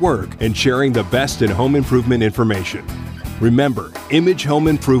great work and sharing the best in home improvement information. Remember, Image Home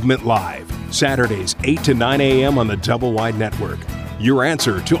Improvement Live, Saturdays 8 to 9 a.m. on the Double Wide Network. Your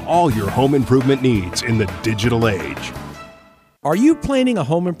answer to all your home improvement needs in the digital age. Are you planning a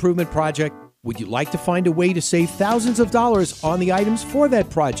home improvement project? Would you like to find a way to save thousands of dollars on the items for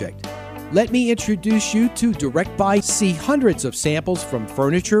that project? Let me introduce you to Direct Buy. See hundreds of samples from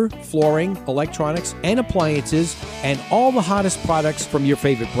furniture, flooring, electronics, and appliances, and all the hottest products from your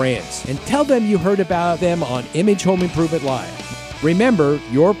favorite brands. And tell them you heard about them on Image Home Improvement Live. Remember,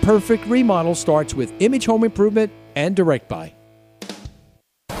 your perfect remodel starts with Image Home Improvement and Direct Buy.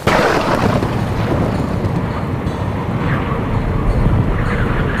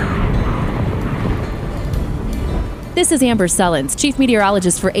 This is Amber Sullins, Chief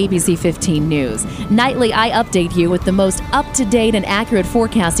Meteorologist for ABC 15 News. Nightly, I update you with the most up-to-date and accurate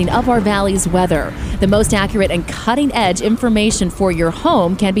forecasting of our valley's weather. The most accurate and cutting-edge information for your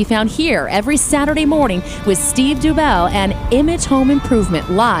home can be found here every Saturday morning with Steve Dubell and Image Home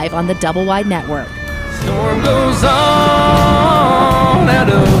Improvement live on the Double Wide Network. Storm goes on out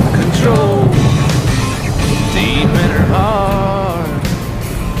of control. Deep in her heart,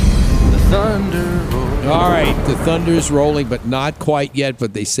 the thunder rolls. All right, the thunder's rolling, but not quite yet,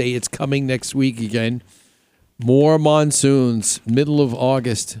 but they say it's coming next week again. More monsoons, middle of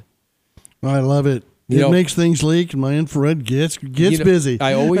August. I love it. It makes things leak, and my infrared gets busy.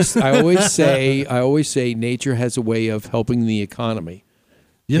 I always say nature has a way of helping the economy.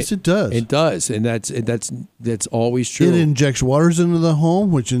 Yes, it does. It does, and that's always true. It injects waters into the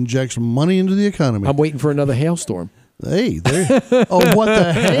home, which injects money into the economy. I'm waiting for another hailstorm. Hey, there. Oh, what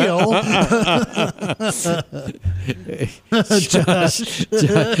the hell? Josh,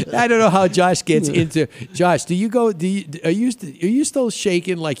 I don't know how Josh gets into. Josh, are you still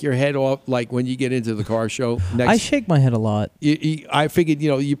shaking like your head off like when you get into the car show? I shake my head a lot. I figured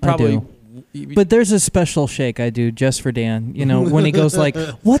you probably. But there's a special shake I do just for Dan. When he goes like,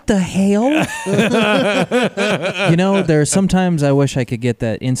 "What the hell?" There's sometimes I wish I could get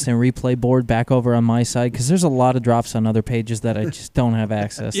that instant replay board back over on my side because there's a lot of drops on other pages that I just don't have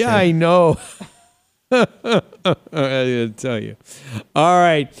access to. Yeah, I know. I gotta tell you. All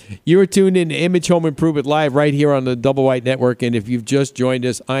right. You are tuned in to Image Home Improvement Live right here on the Double White Network. And if you've just joined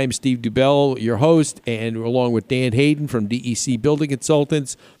us, I'm Steve Dubell, your host, and along with Dan Hayden from DEC Building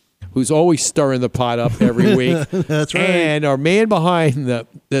Consultants, who's always stirring the pot up every week. That's right. And our man behind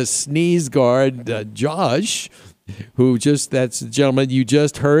the sneeze guard, Josh, that's the gentleman you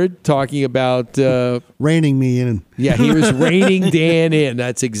just heard talking about. Reining me in. Yeah, he was reining Dan in.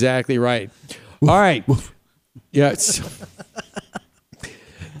 That's exactly right. All right. Yes.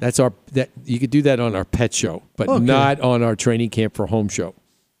 You could do that on our pet show, but not on our training camp for home show.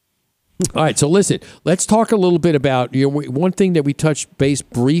 All right, so listen, let's talk a little bit about one thing that we touched base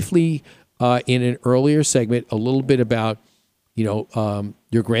briefly in an earlier segment, a little bit about your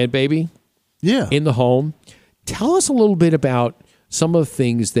grandbaby in the home. Tell us a little bit about some of the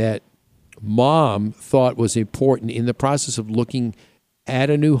things that Mom thought was important in the process of looking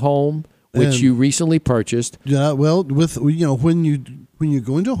at a new home, which you recently purchased. Yeah, well, with when you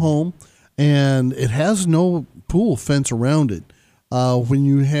go into a home and it has no pool fence around it. When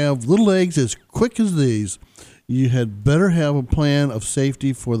you have little eggs as quick as these, you had better have a plan of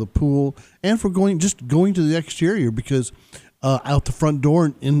safety for the pool and for going to the exterior because out the front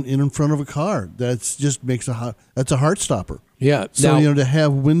door in front of a car, that's a heart stopper. Yeah. So to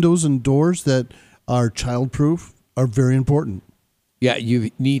have windows and doors that are childproof are very important. Yeah,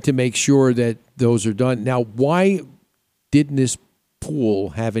 you need to make sure that those are done. Now, why didn't this pool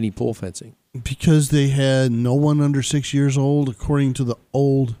have any pool fencing? Because they had no one under 6 years old, according to the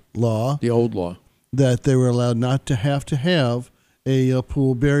old law. The old law. That they were allowed not to have a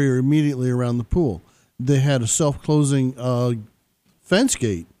pool barrier immediately around the pool. They had a self-closing fence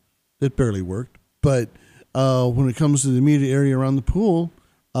gate that barely worked. But when it comes to the immediate area around the pool,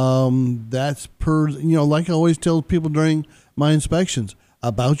 that's like I always tell people during my inspections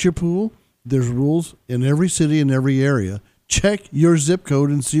about your pool, there's rules in every city and every area. Check your zip code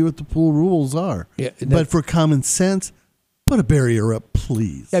and see what the pool rules are. Yeah, but for common sense, put a barrier up,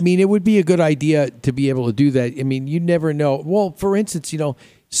 please. I mean, it would be a good idea to be able to do that. I mean, you never know. Well, for instance,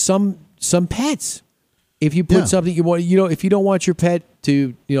 some pets, if you put something you want, if you don't want your pet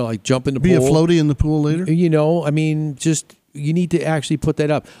to, like jump in the pool. Be a floaty in the pool later. I mean, you need to actually put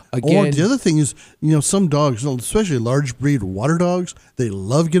that up. Again, or the other thing is, some dogs, especially large breed water dogs, they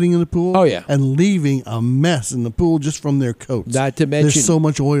love getting in the pool. Oh, yeah. And leaving a mess in the pool just from their coats. Not to mention, there's so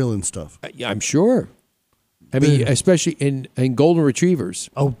much oil and stuff. I'm sure. I mean, especially in golden retrievers.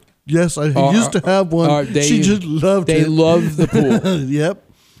 Oh, yes. I used to have one. She just loved it. They love the pool. Yep.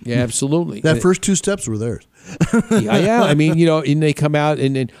 Yeah, absolutely. That first 2 steps were theirs. Yeah. I mean, and they come out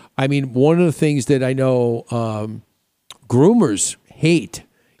and I mean, one of the things that I know groomers hate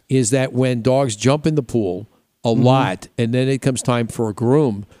is that when dogs jump in the pool a lot, and then it comes time for a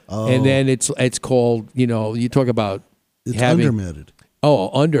groom, and then it's called, you talk about undermatted.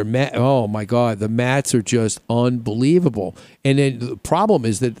 Oh my God, the mats are just unbelievable. And then the problem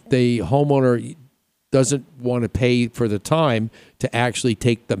is that the homeowner doesn't want to pay for the time to actually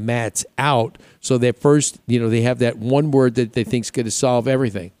take the mats out. So that first, they have that one word that they think is going to solve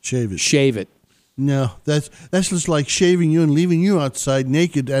everything. Shave it. Shave it. No, that's just like shaving you and leaving you outside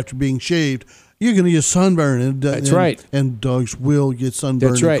naked after being shaved. You're going to get sunburn. That's right. And dogs will get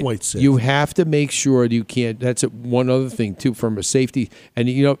sunburned. That's right. And quite sick. You have to make sure you can't. That's one other thing too, from a safety. And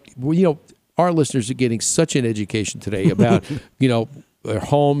our listeners are getting such an education today about their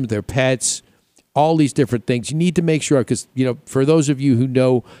home, their pets, all these different things. You need to make sure because for those of you who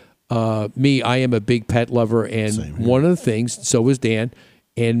know me, I am a big pet lover, and one of the things. So is Dan.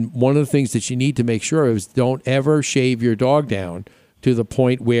 And one of the things that you need to make sure of is don't ever shave your dog down to the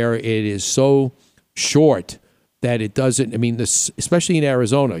point where it is so short that it doesn't. I mean, especially in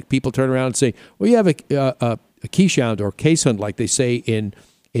Arizona, people turn around and say, "Well, you have a Keeshond or Keeshond," like they say in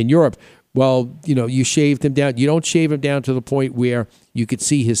Europe. Well, you shaved him down. You don't shave him down to the point where you could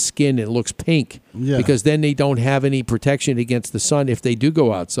see his skin and it looks pink, Yeah. because then they don't have any protection against the sun if they do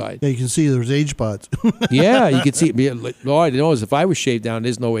go outside. Yeah, you can see there's age spots. Yeah, you can see. Lord knows if I was shaved down,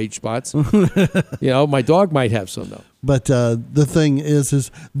 there's no age spots. My dog might have some though. But the thing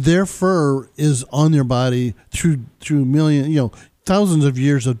is their fur is on their body through thousands of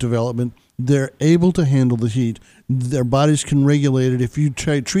years of development. They're able to handle the heat. Their bodies can regulate it if you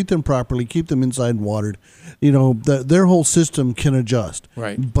treat them properly, keep them inside and watered. Their whole system can adjust.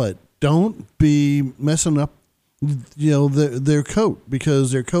 Right. But don't be messing up, their coat,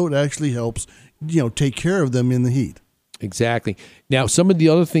 because their coat actually helps, take care of them in the heat. Exactly. Now, some of the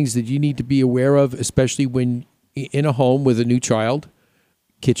other things that you need to be aware of, especially when in a home with a new child,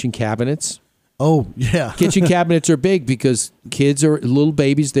 kitchen cabinets. Oh, yeah. Kitchen cabinets are big because kids are little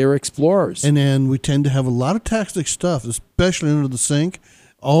babies. They're explorers. And then we tend to have a lot of toxic stuff, especially under the sink.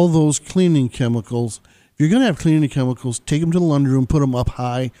 All those cleaning chemicals. If you're going to have cleaning chemicals, take them to the laundry room, put them up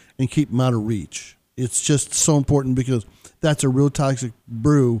high, and keep them out of reach. It's just so important because that's a real toxic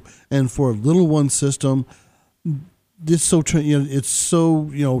brew. And for a little one system, it's so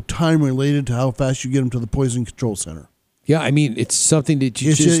time related to how fast you get them to the poison control center. Yeah, I mean, it's something that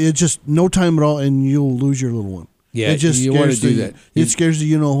you it's just no time at all, and you'll lose your little one. Yeah, it just you want to do that. It scares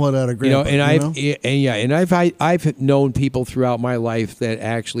the out of grandpa. I've known people throughout my life that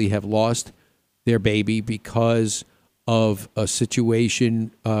actually have lost their baby because of a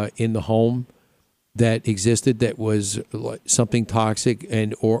situation in the home that existed that was something toxic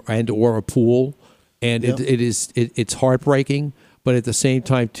and or a pool, and Yep. it's heartbreaking. But at the same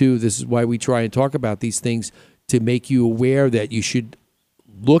time, too, this is why we try and talk about these things, to make you aware that you should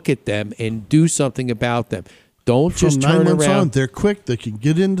look at them and do something about them. Don't just From 9 turn months around. on, they're quick. They can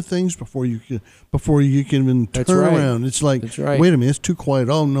get into things before you can even turn That's right. around. It's like, That's right. wait a minute, it's too quiet.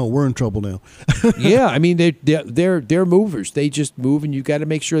 Oh no, we're in trouble now. Yeah, I mean they're movers. They just move, and you got to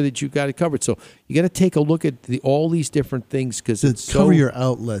make sure that you got it covered. So you got to take a look at all these different things because it's Cover your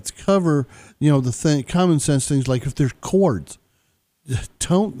outlets. Cover the common sense things like if there's cords.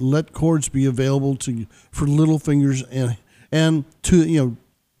 Don't let cords be available for little fingers and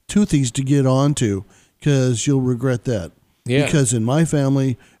toothies to get onto, because you'll regret that. Yeah. Because in my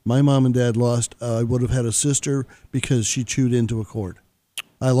family, my mom and dad lost. I would have had a sister because she chewed into a cord.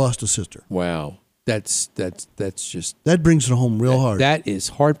 I lost a sister. Wow, that's just that brings it home real hard. That is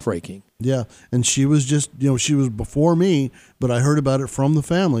heartbreaking. Yeah, and she was just she was before me, but I heard about it from the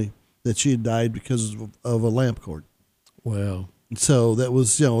family that she had died because of a lamp cord. Wow. So that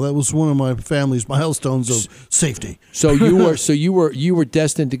was one of my family's milestones of safety. So you were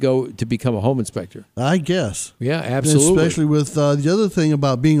destined to become a home inspector. I guess. Yeah, absolutely. Especially with the other thing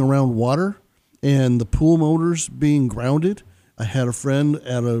about being around water and the pool motors being grounded. I had a friend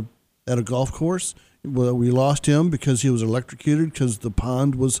at a golf course. Well, we lost him because he was electrocuted because the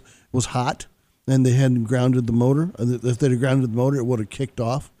pond was hot and they hadn't grounded the motor. If they'd have grounded the motor, it would have kicked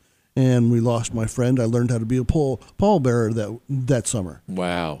off. And we lost my friend. I learned how to be a pallbearer that summer.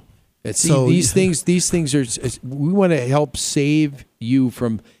 Wow. So these things are. We want to help save you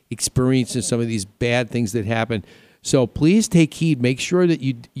from experiencing some of these bad things that happen. So please take heed. Make sure that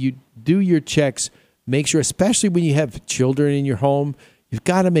you do your checks. Make sure, especially when you have children in your home, you've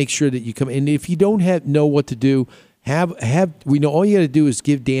got to make sure that you come. And if you don't know what to do, we know all you got to do is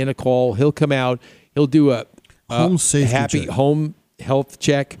give Dan a call. He'll come out. He'll do a home safety check. home health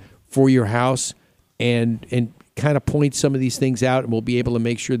check for your house, and kind of point some of these things out, and we'll be able to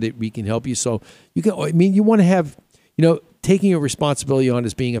make sure that we can help you. So you want to have, taking a responsibility on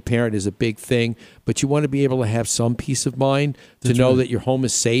as being a parent is a big thing, but you want to be able to have some peace of mind to know that your home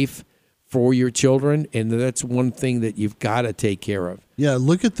is safe for your children, and that's one thing that you've got to take care of. Yeah,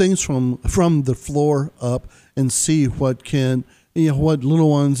 look at things from the floor up and see what little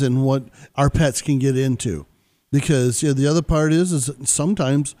ones and what our pets can get into, because the other part is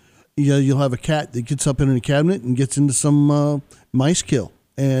sometimes. You'll have a cat that gets up in a cabinet and gets into some mice kill,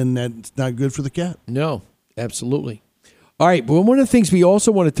 and that's not good for the cat. No, absolutely. All right, well, one of the things we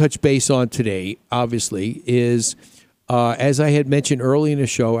also want to touch base on today, obviously, is, as I had mentioned early in the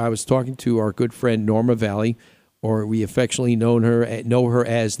show, I was talking to our good friend Norma Valley, or we affectionately know her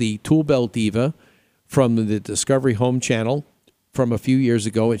as the Tool Belt Diva from the Discovery Home Channel from a few years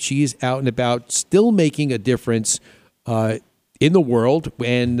ago, and she's out and about still making a difference in the world.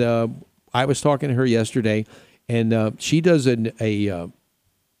 And I was talking to her yesterday, and she does an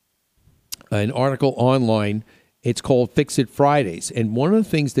article online. It's called Fix It Fridays. And one of the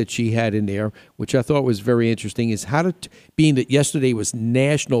things that she had in there, which I thought was very interesting, is being that yesterday was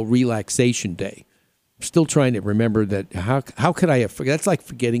National Relaxation Day. still trying to remember that. How could I have forget? That's like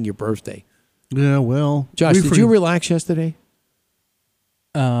forgetting your birthday. Yeah, well, Josh, did you relax yesterday?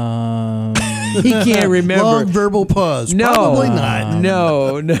 He can't remember. Long verbal pause. No, Probably not.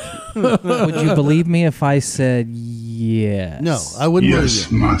 No. Would you believe me if I said yes? No, I wouldn't. Yes,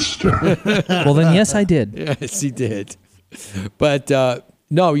 believe you. master. Well, then yes, I did. Yes, he did. But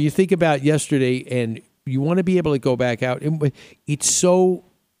no, you think about yesterday, and you want to be able to go back out. And it's so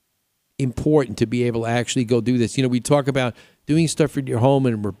important to be able to actually go do this. You know, we talk about doing stuff in your home,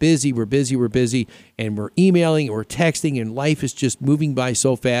 and we're busy, and we're emailing, and we're texting, and life is just moving by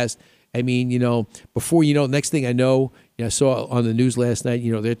so fast. I mean, you know, before you know, next thing I know, I saw on the news last night,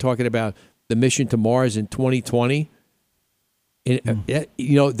 you know, they're talking about the mission to Mars in 2020. And,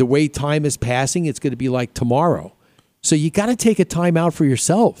 you know, the way time is passing, it's going to be like tomorrow. So you got to take a time out for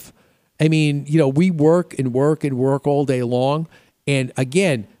yourself. I mean, you know, we work all day long. And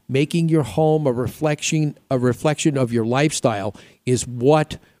again, making your home a reflection of your lifestyle is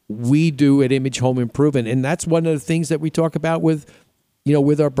what we do at Image Home Improvement. And that's one of the things that we talk about with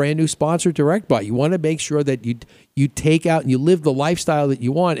our brand new sponsor, DirectBuy. You want to make sure that you take out and you live the lifestyle that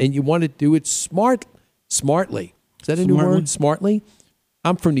you want, and you want to do it smartly. Is that a new word? Smartly?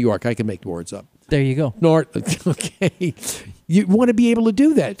 I'm from New York. I can make words up. There you go. Okay. You want to be able to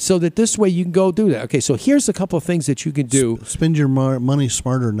do that so that this way you can go do that. Okay, so here's a couple of things that you can do. Spend your money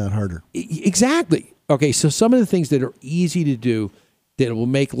smarter, not harder. Exactly. Okay, so some of the things that are easy to do that will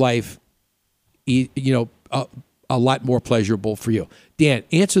make life, a lot more pleasurable for you. Dan,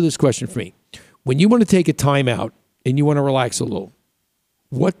 answer this question for me. When you want to take a time out and you want to relax a little,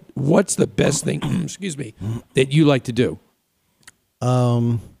 what's the best thing, excuse me, that you like to do?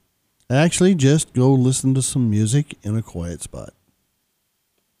 Actually, just go listen to some music in a quiet spot.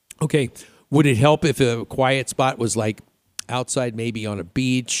 Okay. Would it help if a quiet spot was like outside, maybe on a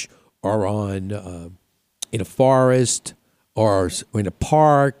beach or on in a forest or in a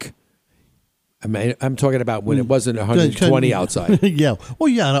park? I mean, I'm talking about when it wasn't 120 outside. Yeah. Well,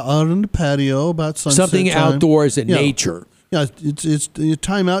 yeah, out on the patio about sunset something time. Outdoors in nature. Yeah, it's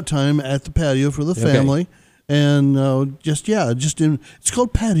time out time at the patio for the family. And it's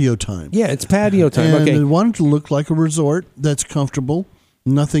called patio time. Yeah, it's patio time. And okay. I want it to look like a resort that's comfortable.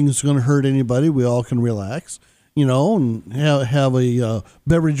 Nothing's going to hurt anybody. We all can relax, and have a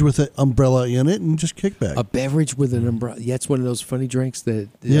beverage with an umbrella in it and just kick back. A beverage with an umbrella. Yeah, it's one of those funny drinks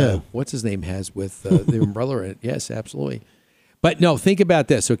that, what's his name has with the umbrella in it. Yes, absolutely. But no, think about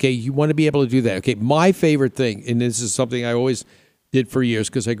this, okay? You want to be able to do that. Okay, my favorite thing, and this is something I always did for years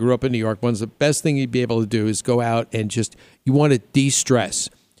because I grew up in New York. One's the best thing you'd be able to do is go out and you want to de-stress.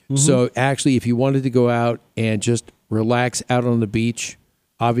 Mm-hmm. So actually, if you wanted to go out and just relax out on the beach,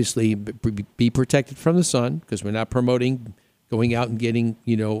 obviously be protected from the sun because we're not promoting going out and getting,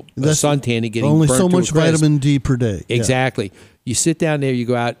 a suntan and getting only burnt so to a much crisp. vitamin D per day. Exactly. Yeah. You sit down there, you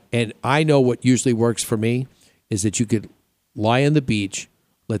go out, and I know what usually works for me is that you could lie on the beach,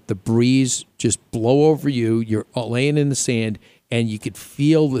 let the breeze just blow over you. You're laying in the sand, and you could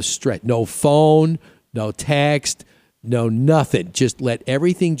feel the stretch. No phone, no text, no nothing. Just let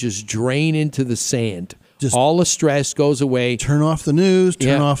everything just drain into the sand. All the stress goes away. Turn off the news,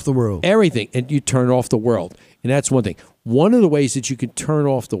 turn off the world. Everything. And you turn off the world. And that's one thing. One of the ways that you can turn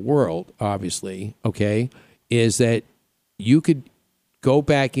off the world, obviously, okay, is that you could go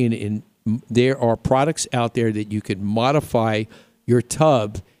back in and there are products out there that you could modify your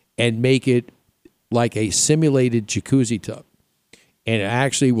tub and make it like a simulated jacuzzi tub. And it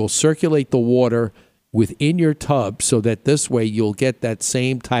actually will circulate the water within your tub so that this way you'll get that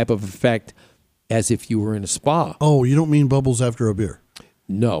same type of effect as if you were in a spa. Oh, you don't mean bubbles after a beer?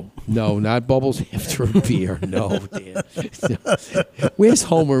 No, not bubbles after a beer. No, Dan. Where's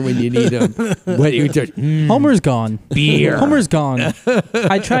Homer when you need him? Homer's gone. Beer. Homer's gone.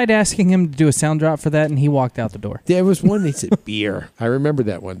 I tried asking him to do a sound drop for that, and he walked out the door. There was one that said beer. I remember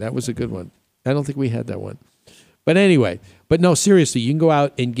that one. That was a good one. I don't think we had that one. But anyway, no, seriously, you can go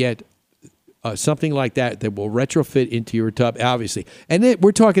out and get something like that will retrofit into your tub, obviously. And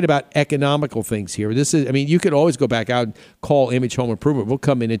we're talking about economical things here. You could always go back out and call Image Home Improvement. We'll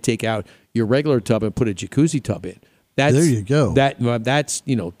come in and take out your regular tub and put a jacuzzi tub in. There you go. That's,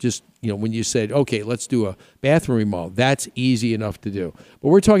 when you said, okay, let's do a bathroom remodel, that's easy enough to do. But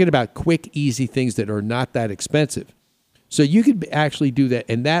we're talking about quick, easy things that are not that expensive. So you could actually do that,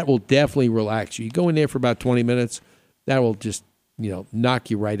 and that will definitely relax you. You go in there for about 20 minutes, that will just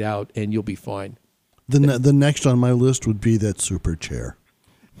knock you right out, and you'll be fine. The next on my list would be that super chair.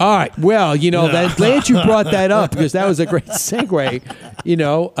 All right. Well, glad you brought that up because that was a great segue.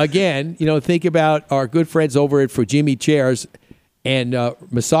 Again, think about our good friends over at Fujimi Chairs. And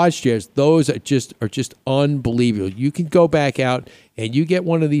massage chairs, those are just unbelievable. You can go back out and you get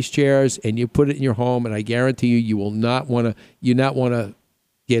one of these chairs and you put it in your home, and I guarantee you will not want to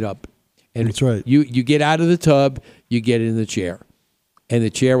get up. And that's right. You get out of the tub, you get in the chair, and the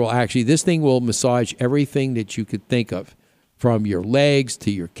chair will this thing will massage everything that you could think of, from your legs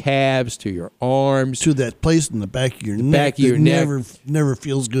to your calves to your arms to that place in the back of your neck. Never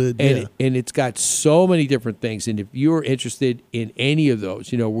feels good. And it's got so many different things. And if you're interested in any of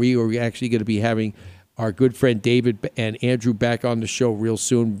those, we are actually going to be having our good friend David and Andrew back on the show real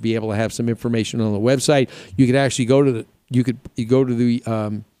soon. Be able to have some information on the website. You could actually go to the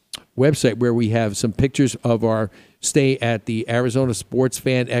website where we have some pictures of our stay at the Arizona Sports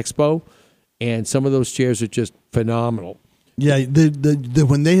Fan Expo, and some of those chairs are just phenomenal. Yeah,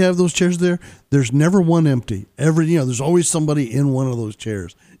 when they have those chairs there, there's never one empty. There's always somebody in one of those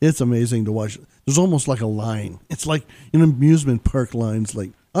chairs. It's amazing to watch. There's almost like a line. It's like an amusement park lines.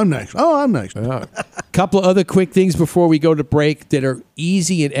 Like, I'm next. Oh, I'm next. A couple of other quick things before we go to break that are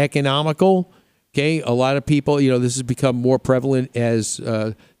easy and economical. Okay, a lot of people, this has become more prevalent as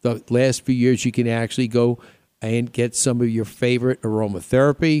the last few years. You can actually go and get some of your favorite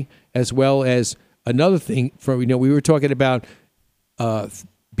aromatherapy, as well as another thing. We were talking about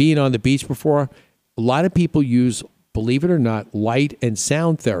being on the beach before. A lot of people use, believe it or not, light and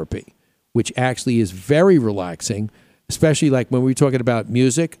sound therapy, which actually is very relaxing, especially like when we were talking about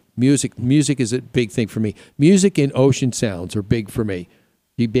music. Music is a big thing for me. Music and ocean sounds are big for me.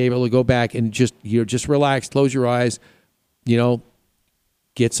 You'd be able to go back and just relax, close your eyes,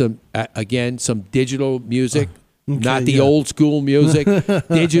 get some digital music. Not the old school music,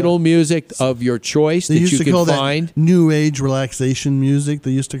 digital music of your choice that you can find. That new age relaxation music,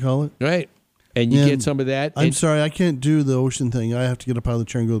 they used to call it. Right. And you get some of that. I'm sorry, I can't do the ocean thing. I have to get up out of the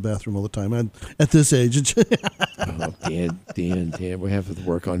chair and go to the bathroom all the time. At this age. Dan, we have to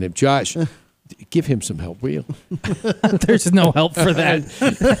work on him. Josh, give him some help, will you? There's no help for that.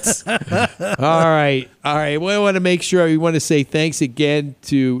 All right. We want to make sure, we want to say thanks again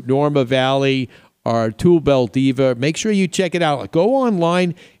to Norma Valley, our tool belt diva. Make sure you check it out. Go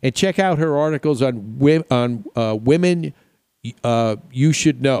online and check out her articles on women you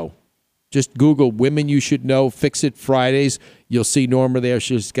should know. Just Google Women You Should Know, Fix It Fridays. You'll see Norma there.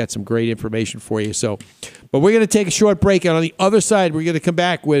 She's got some great information for you. But we're going to take a short break, and on the other side, we're going to come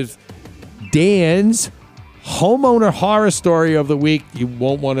back with Dan's homeowner horror story of the week. You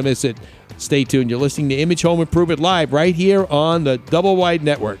won't want to miss it. Stay tuned. You're listening to Image Home Improvement Live right here on the Double Wide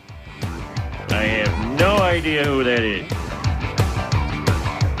Network. I have no idea who that is.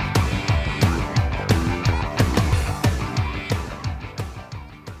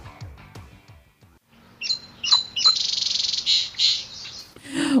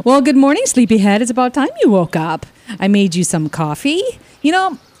 Well, good morning, sleepyhead. It's about time you woke up. I made you some coffee.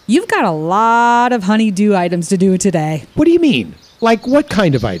 You've got a lot of honey-do items to do today. What do you mean? Like what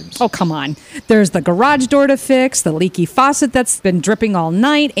kind of items? Oh, come on. There's the garage door to fix, the leaky faucet that's been dripping all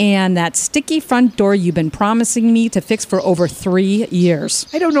night, and that sticky front door you've been promising me to fix for over 3 years.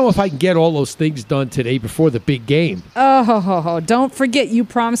 I don't know if I can get all those things done today before the big game. Oh, don't forget you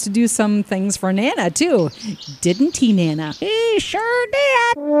promised to do some things for Nana, too. Didn't he, Nana? He sure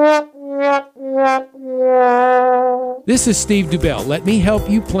did. This is Steve Dubell. Let me help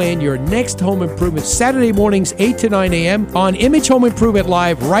you plan your next home improvement Saturday mornings 8 to 9 a.m. on Image Home Improvement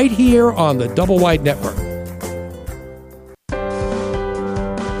Live right here on the Double Wide Network.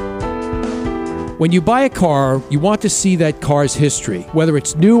 When you buy a car, you want to see that car's history, whether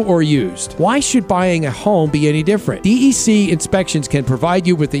it's new or used. Why should buying a home be any different? DEC Inspections can provide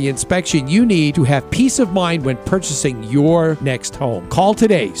you with the inspection you need to have peace of mind when purchasing your next home. Call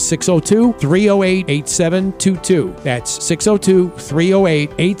today, 602-308-8722. That's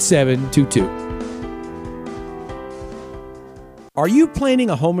 602-308-8722. Are you planning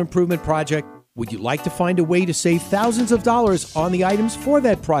a home improvement project? Would you like to find a way to save thousands of dollars on the items for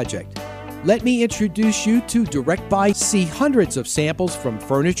that project? Let me introduce you to Direct Buy. See hundreds of samples from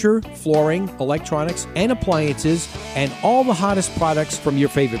furniture, flooring, electronics, and appliances, and all the hottest products from your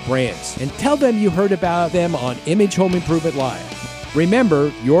favorite brands. And tell them you heard about them on Image Home Improvement Live.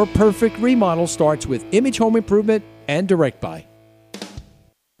 Remember, your perfect remodel starts with Image Home Improvement and Direct Buy.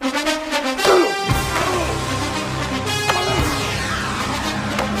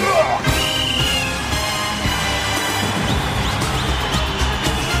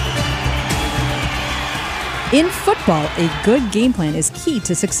 In football, a good game plan is key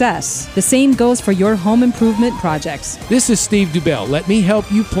to success. The same goes for your home improvement projects. This is Steve Dubell. Let me help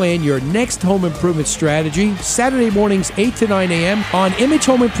you plan your next home improvement strategy Saturday mornings 8 to 9 a.m. on Image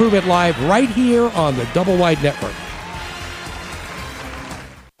Home Improvement Live right here on the Double Wide Network.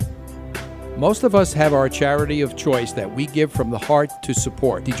 Most of us have our charity of choice that we give from the heart to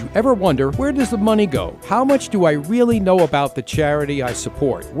support. Did you ever wonder, where does the money go? How much do I really know about the charity I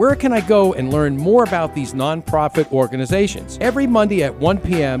support? Where can I go and learn more about these nonprofit organizations? Every Monday at 1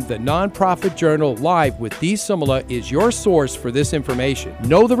 p.m., the Nonprofit Journal Live with Dee Simula is your source for this information.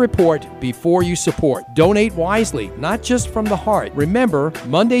 Know the report before you support. Donate wisely, not just from the heart. Remember,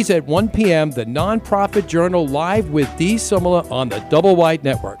 Mondays at 1 p.m., the Nonprofit Journal Live with Dee Simula on the Double Wide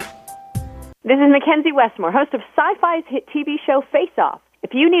Network. This is Mackenzie Westmore, host of Sci-Fi's hit TV show Face Off.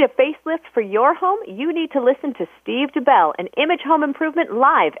 If you need a facelift for your home, you need to listen to Steve DeBell and Image Home Improvement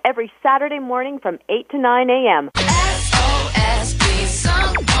live every Saturday morning from 8 to 9 a.m. SOS, please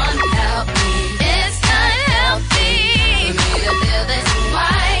someone help me. It's not healthy for me to feel this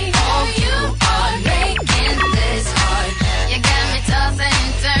way. Oh, you are making this hard. You got me tossing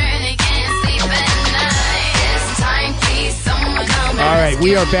and turning, can't sleep at night. It's time, please someone help me. All right,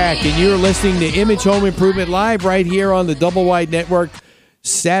 we are back, and you're listening to Image Home Improvement Live right here on the Double Wide Network.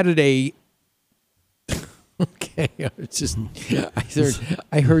 Saturday. Okay,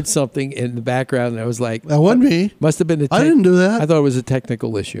 I heard something in the background, and I was like, "That wasn't me." Must have been I didn't do that. I thought it was a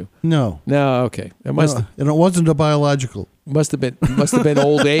technical issue. No, okay. It must. No, and it wasn't a biological. Must have been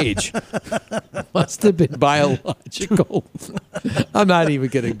old age. Must have been biological. I'm not even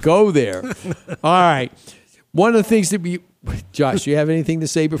going to go there. All right. One of the things that Josh, do you have anything to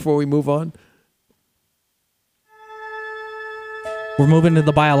say before we move on? We're moving to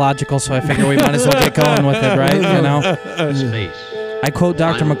the biological, so I figure we might as well get going with it, right? You know? Space. I quote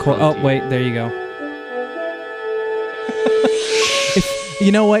Dr. McCoy. Oh, wait, there you go.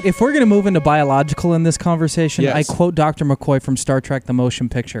 You know what? If we're going to move into biological in this conversation, yes. I quote Dr. McCoy from Star Trek The Motion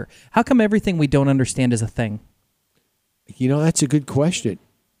Picture. How come everything we don't understand is a thing? You know, that's a good question.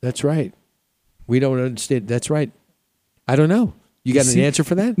 That's right. We don't understand. That's right. I don't know. You got an answer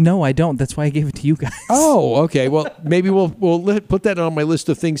for that? No, I don't. That's why I gave it to you guys. Oh, okay. Well, maybe we'll put that on my list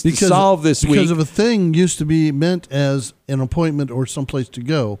of things to solve this week. Because of a thing used to be meant as an appointment or someplace to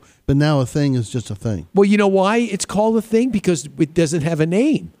go, but now a thing is just a thing. Well, you know why it's called a thing? Because it doesn't have a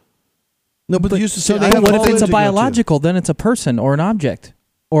name. No, but they used to say, what if it's a biological? Then it's a person or an object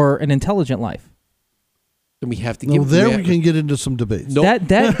or an intelligent life. Then we have to we can get into some debates. Nope.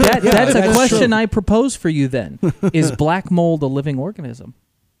 That's a question I propose for you then. Is black mold a living organism?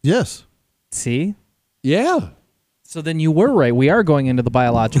 Yes. See? Yeah. So then you were right. We are going into the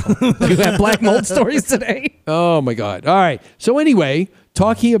biological. You have black mold stories today. Oh, my God. All right. So anyway,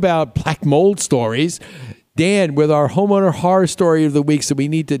 talking about black mold stories, Dan, with our homeowner horror story of the week, so we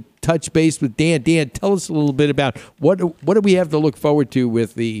need to touch base with Dan. Dan, tell us a little bit about what do we have to look forward to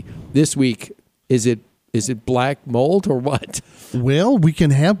with this week? Is it black mold or what? Well, we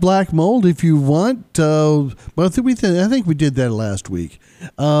can have black mold if you want. But I think we did that last week.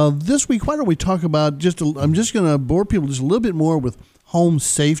 This week, why don't we talk about I'm just going to bore people just a little bit more with home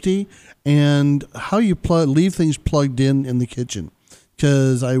safety and how you leave things plugged in the kitchen.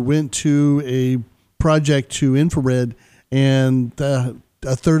 Because I went to a project to infrared, and a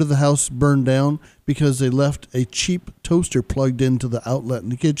third of the house burned down because they left a cheap toaster plugged into the outlet in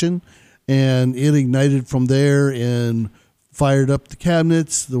the kitchen. And it ignited from there and fired up the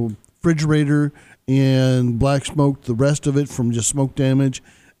cabinets, the refrigerator, and black smoked the rest of it from just smoke damage.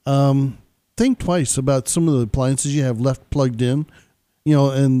 Think twice about some of the appliances you have left plugged in. You know,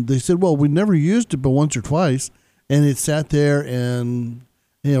 and they said, well, we never used it but once or twice. And it sat there and,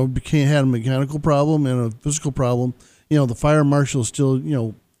 you know, had a mechanical problem and a physical problem. You know, the fire marshal is still, you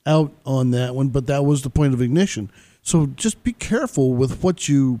know, out on that one, but that was the point of ignition. So just be careful with what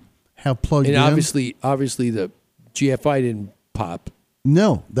you have plugged in. And obviously the GFI didn't pop.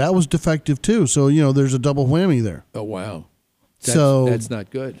 No, that was defective too. So, you know, there's a double whammy there. Oh, wow. That's not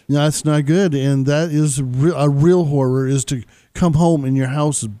good. That's not good. And that is a real horror, is to come home and your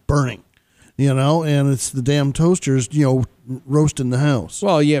house is burning, you know, and it's the damn toasters, you know, roasting the house.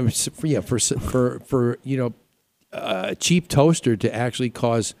 Well, yeah, for you know, a cheap toaster to actually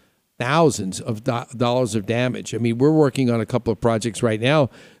cause thousands of dollars of damage. I mean, we're working on a couple of projects right now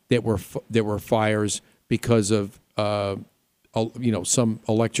that were fires because of you know, some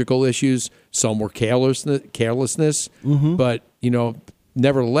electrical issues. Some were carelessness, but you know,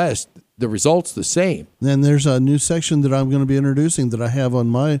 nevertheless, the result's the same. Then there's a new section that I'm going to be introducing that I have on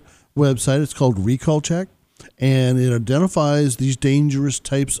my website. It's called Recall Check, and it identifies these dangerous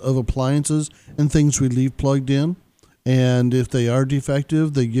types of appliances and things we leave plugged in. And if they are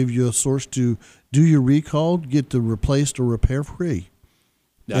defective, they give you a source to do your recall, get the replaced or repair free.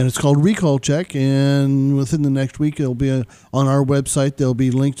 And it's called Recall Check, and within the next week, it'll be on our website. They'll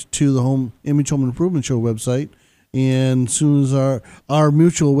be linked to the Image Home Improvement Show website, And as soon as our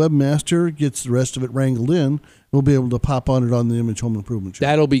mutual webmaster gets the rest of it wrangled in, we'll be able to pop on it on the Image Home Improvement Show.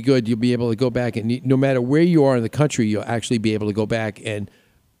 That'll be good. You'll be able to go back, and no matter where you are in the country, you'll actually be able to go back and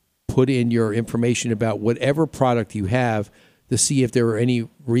put in your information about whatever product you have to see if there are any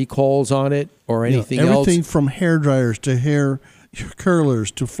recalls on it or anything else. Everything from hair dryers to hair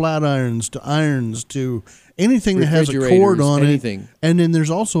curlers to flat irons to irons to anything that has a cord on anything. it. And then there's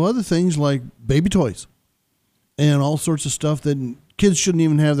also other things like baby toys and all sorts of stuff that kids shouldn't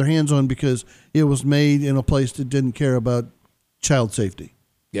even have their hands on because it was made in a place that didn't care about child safety.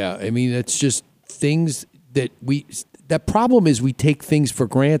 Yeah, I mean, it's just things that that problem is we take things for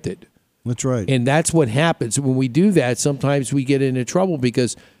granted. That's right. And that's what happens when we do that. Sometimes we get into trouble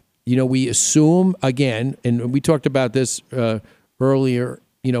because, we assume, again, and we talked about this earlier,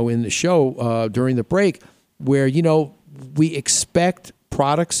 in the show during the break, where, we expect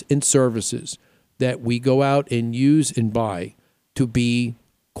products and services that we go out and use and buy to be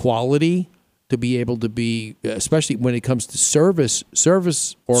quality, to be able to be, especially when it comes to service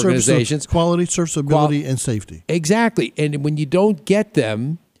organizations. Quality, serviceability, and safety. Exactly. And when you don't get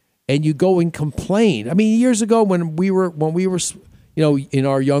them and you go and complain. I mean, years ago when we were in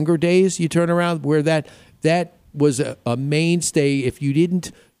our younger days, you turn around where that was a mainstay. If you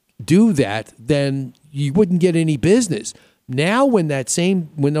didn't do that, then you wouldn't get any business. Now, when those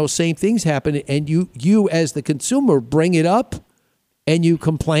same things happen, and you as the consumer bring it up, and you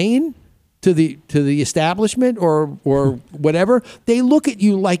complain to the establishment or whatever, they look at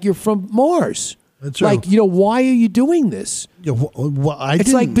you like you're from Mars. That's like, why are you doing this? Yeah,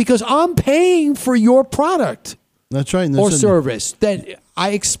 it's like, because I'm paying for your product. That's right. Or service that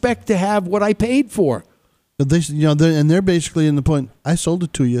I expect to have what I paid for. But they're basically in the point, I sold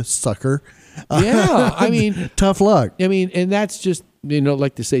it to you, sucker. Yeah, I mean, tough luck. I mean, and that's just,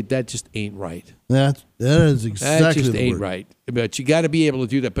 like to say, that just ain't right. That is exactly that just the ain't word. right. But you got to be able to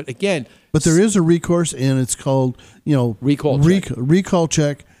do that. But again, there is a recourse, and it's called recall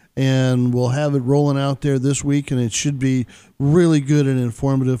check, and we'll have it rolling out there this week, and it should be really good and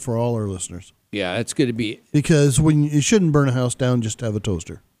informative for all our listeners. Yeah, it's going to be, because you shouldn't burn a house down just to have a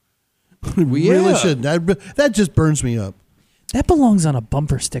toaster. Really shouldn't. That just burns me up. That belongs on a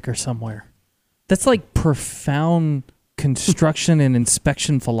bumper sticker somewhere. That's like profound construction and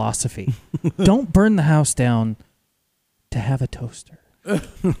inspection philosophy. Don't burn the house down to have a toaster.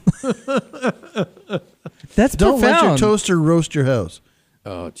 That's Don't profound. let your toaster roast your house.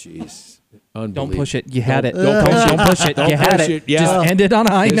 Oh, jeez. Don't push it. You had it. Don't push it. You had it. Yeah. Just end it on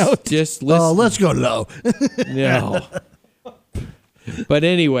a high note. Just listen. Oh, let's go low. No. But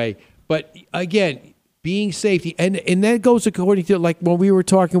anyway, again, being safety, and that goes according to, like when we were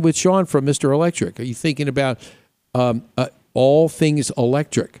talking with Sean from Mr. Electric. Are you thinking about all things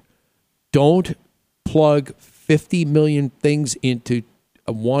electric? Don't plug 50 million things into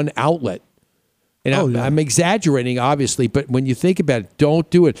one outlet. And I'm exaggerating, obviously, but when you think about it, don't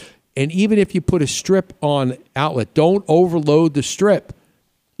do it. And even if you put a strip on outlet, don't overload the strip.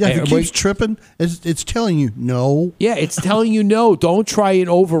 Yeah, if it keeps tripping, it's telling you no. Yeah, it's telling you no. Don't try and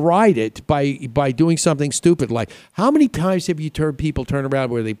override it by doing something stupid. Like, how many times have you people turn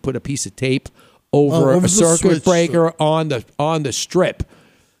around where they put a piece of tape over a circuit breaker on the strip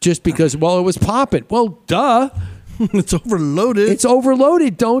just because, it was popping? Well, duh. It's overloaded. It's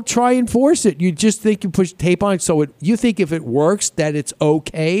overloaded. Don't try and force it. You just think you push tape on it, so you think if it works that it's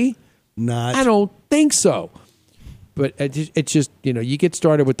okay? Not. I don't think so. But it's just, you get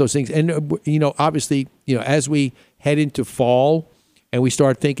started with those things. And, obviously, as we head into fall and we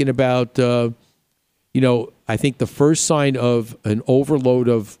start thinking about, I think the first sign of an overload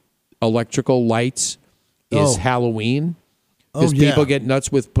of electrical lights is Halloween. Because people get nuts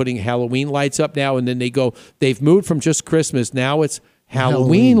with putting Halloween lights up now, and then they've moved from just Christmas. Now it's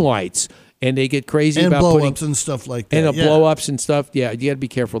Halloween lights. And they get crazy about blow-ups and stuff like that. And blow-ups and stuff. Yeah, you got to be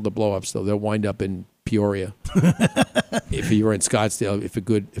careful of the blow-ups, though. They'll wind up in Peoria. If you were in Scottsdale, if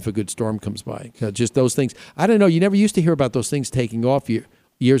a good storm comes by. Just those things. I don't know. You never used to hear about those things taking off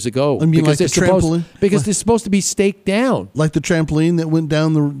years ago. I mean, like the trampoline? Because they're supposed to be staked down. Like the trampoline that went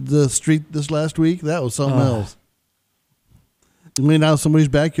down the street this last week? That was something else. It went out of somebody's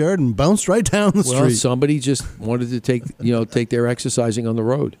backyard and bounced right down the street. Well, somebody just wanted to take their exercising on the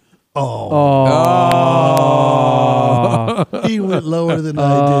road. Oh. He went lower than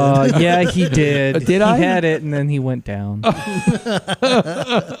I did. Yeah, he did. Did I? He had it, and then he went down. Good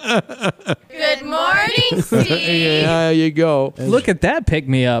morning, Steve. Yeah, there you go. Look at that pick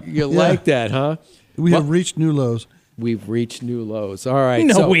me up. You like that, huh? We have reached new lows. We've reached new lows. All right.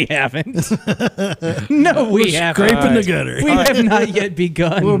 No, so, we haven't. No, we haven't. Scraping the gutter. We have not yet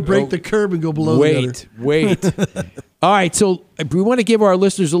begun. We'll break the curb and go below the gutter. Wait. All right. So we want to give our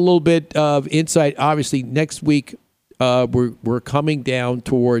listeners a little bit of insight. Obviously, next week we're coming down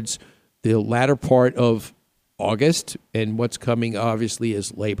towards the latter part of August, and what's coming obviously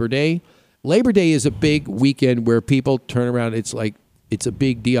is Labor Day. Labor Day is a big weekend where people turn around. It's like it's a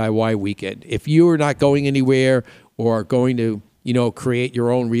big DIY weekend. If you are not going anywhere or are going to, create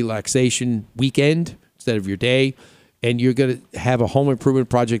your own relaxation weekend instead of your day, and you're going to have a home improvement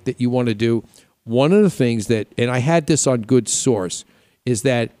project that you want to do, one of the things that, and I had this on Good Source, is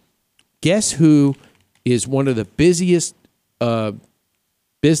that guess who is one of the busiest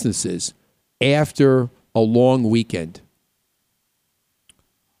businesses after a long weekend?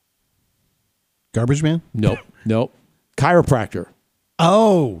 Garbage man? Nope. Chiropractor.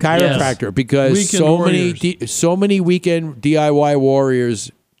 Oh, chiropractor, yes. Because Weekend so many weekend DIY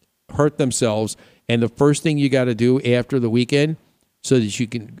warriors hurt themselves, and the first thing you got to do after the weekend, so that you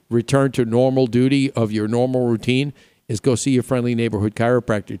can return to normal duty of your normal routine, is go see your friendly neighborhood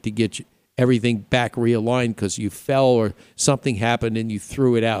chiropractor to get everything back realigned because you fell or something happened and you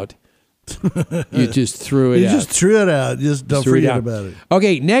threw it out. You just threw it out. You just threw it out. Just don't forget about it.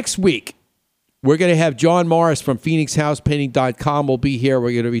 Okay, next week, we're going to have John Morris from PhoenixHousePainting.com will be here.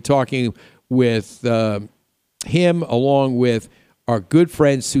 We're going to be talking with him along with our good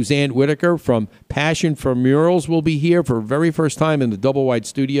friend Suzanne Whitaker from Passion for Murals will be here for the very first time in the Double Wide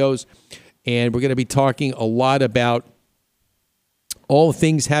Studios. And we're going to be talking a lot about all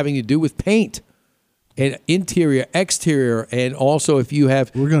things having to do with paint and interior, exterior, and also if you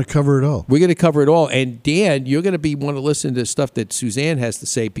have... We're going to cover it all. We're going to cover it all. And Dan, you're going to want to listen to stuff that Suzanne has to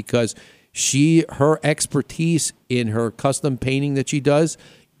say because her expertise in her custom painting that she does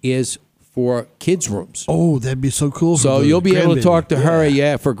is for kids' rooms. Oh, that'd be so cool. So you'll be able to talk to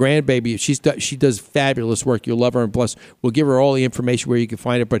her, for grandbaby. She does fabulous work. You'll love her, and plus we'll give her all the information where you can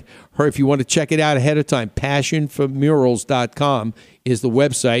find it. But if you want to check it out ahead of time, passionformurals.com is the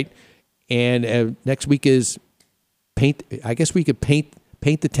website. And next week is paint. I guess we could paint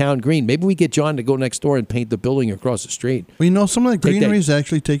the town green. Maybe we get John to go next door and paint the building across the street. Well, some of that greenery is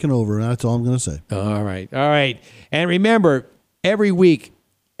actually taken over. That's all I'm going to say. All right. And remember, every week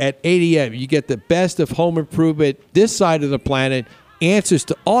at 8 a.m., you get the best of home improvement this side of the planet, answers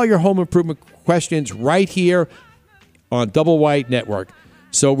to all your home improvement questions right here on Double Wide Network.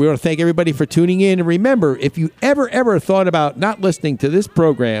 So we want to thank everybody for tuning in. And remember, if you ever thought about not listening to this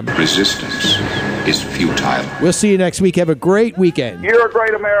program, resistance is futile. We'll see you next week. Have a great weekend. You're a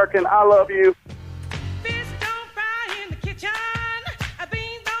great American. I love you.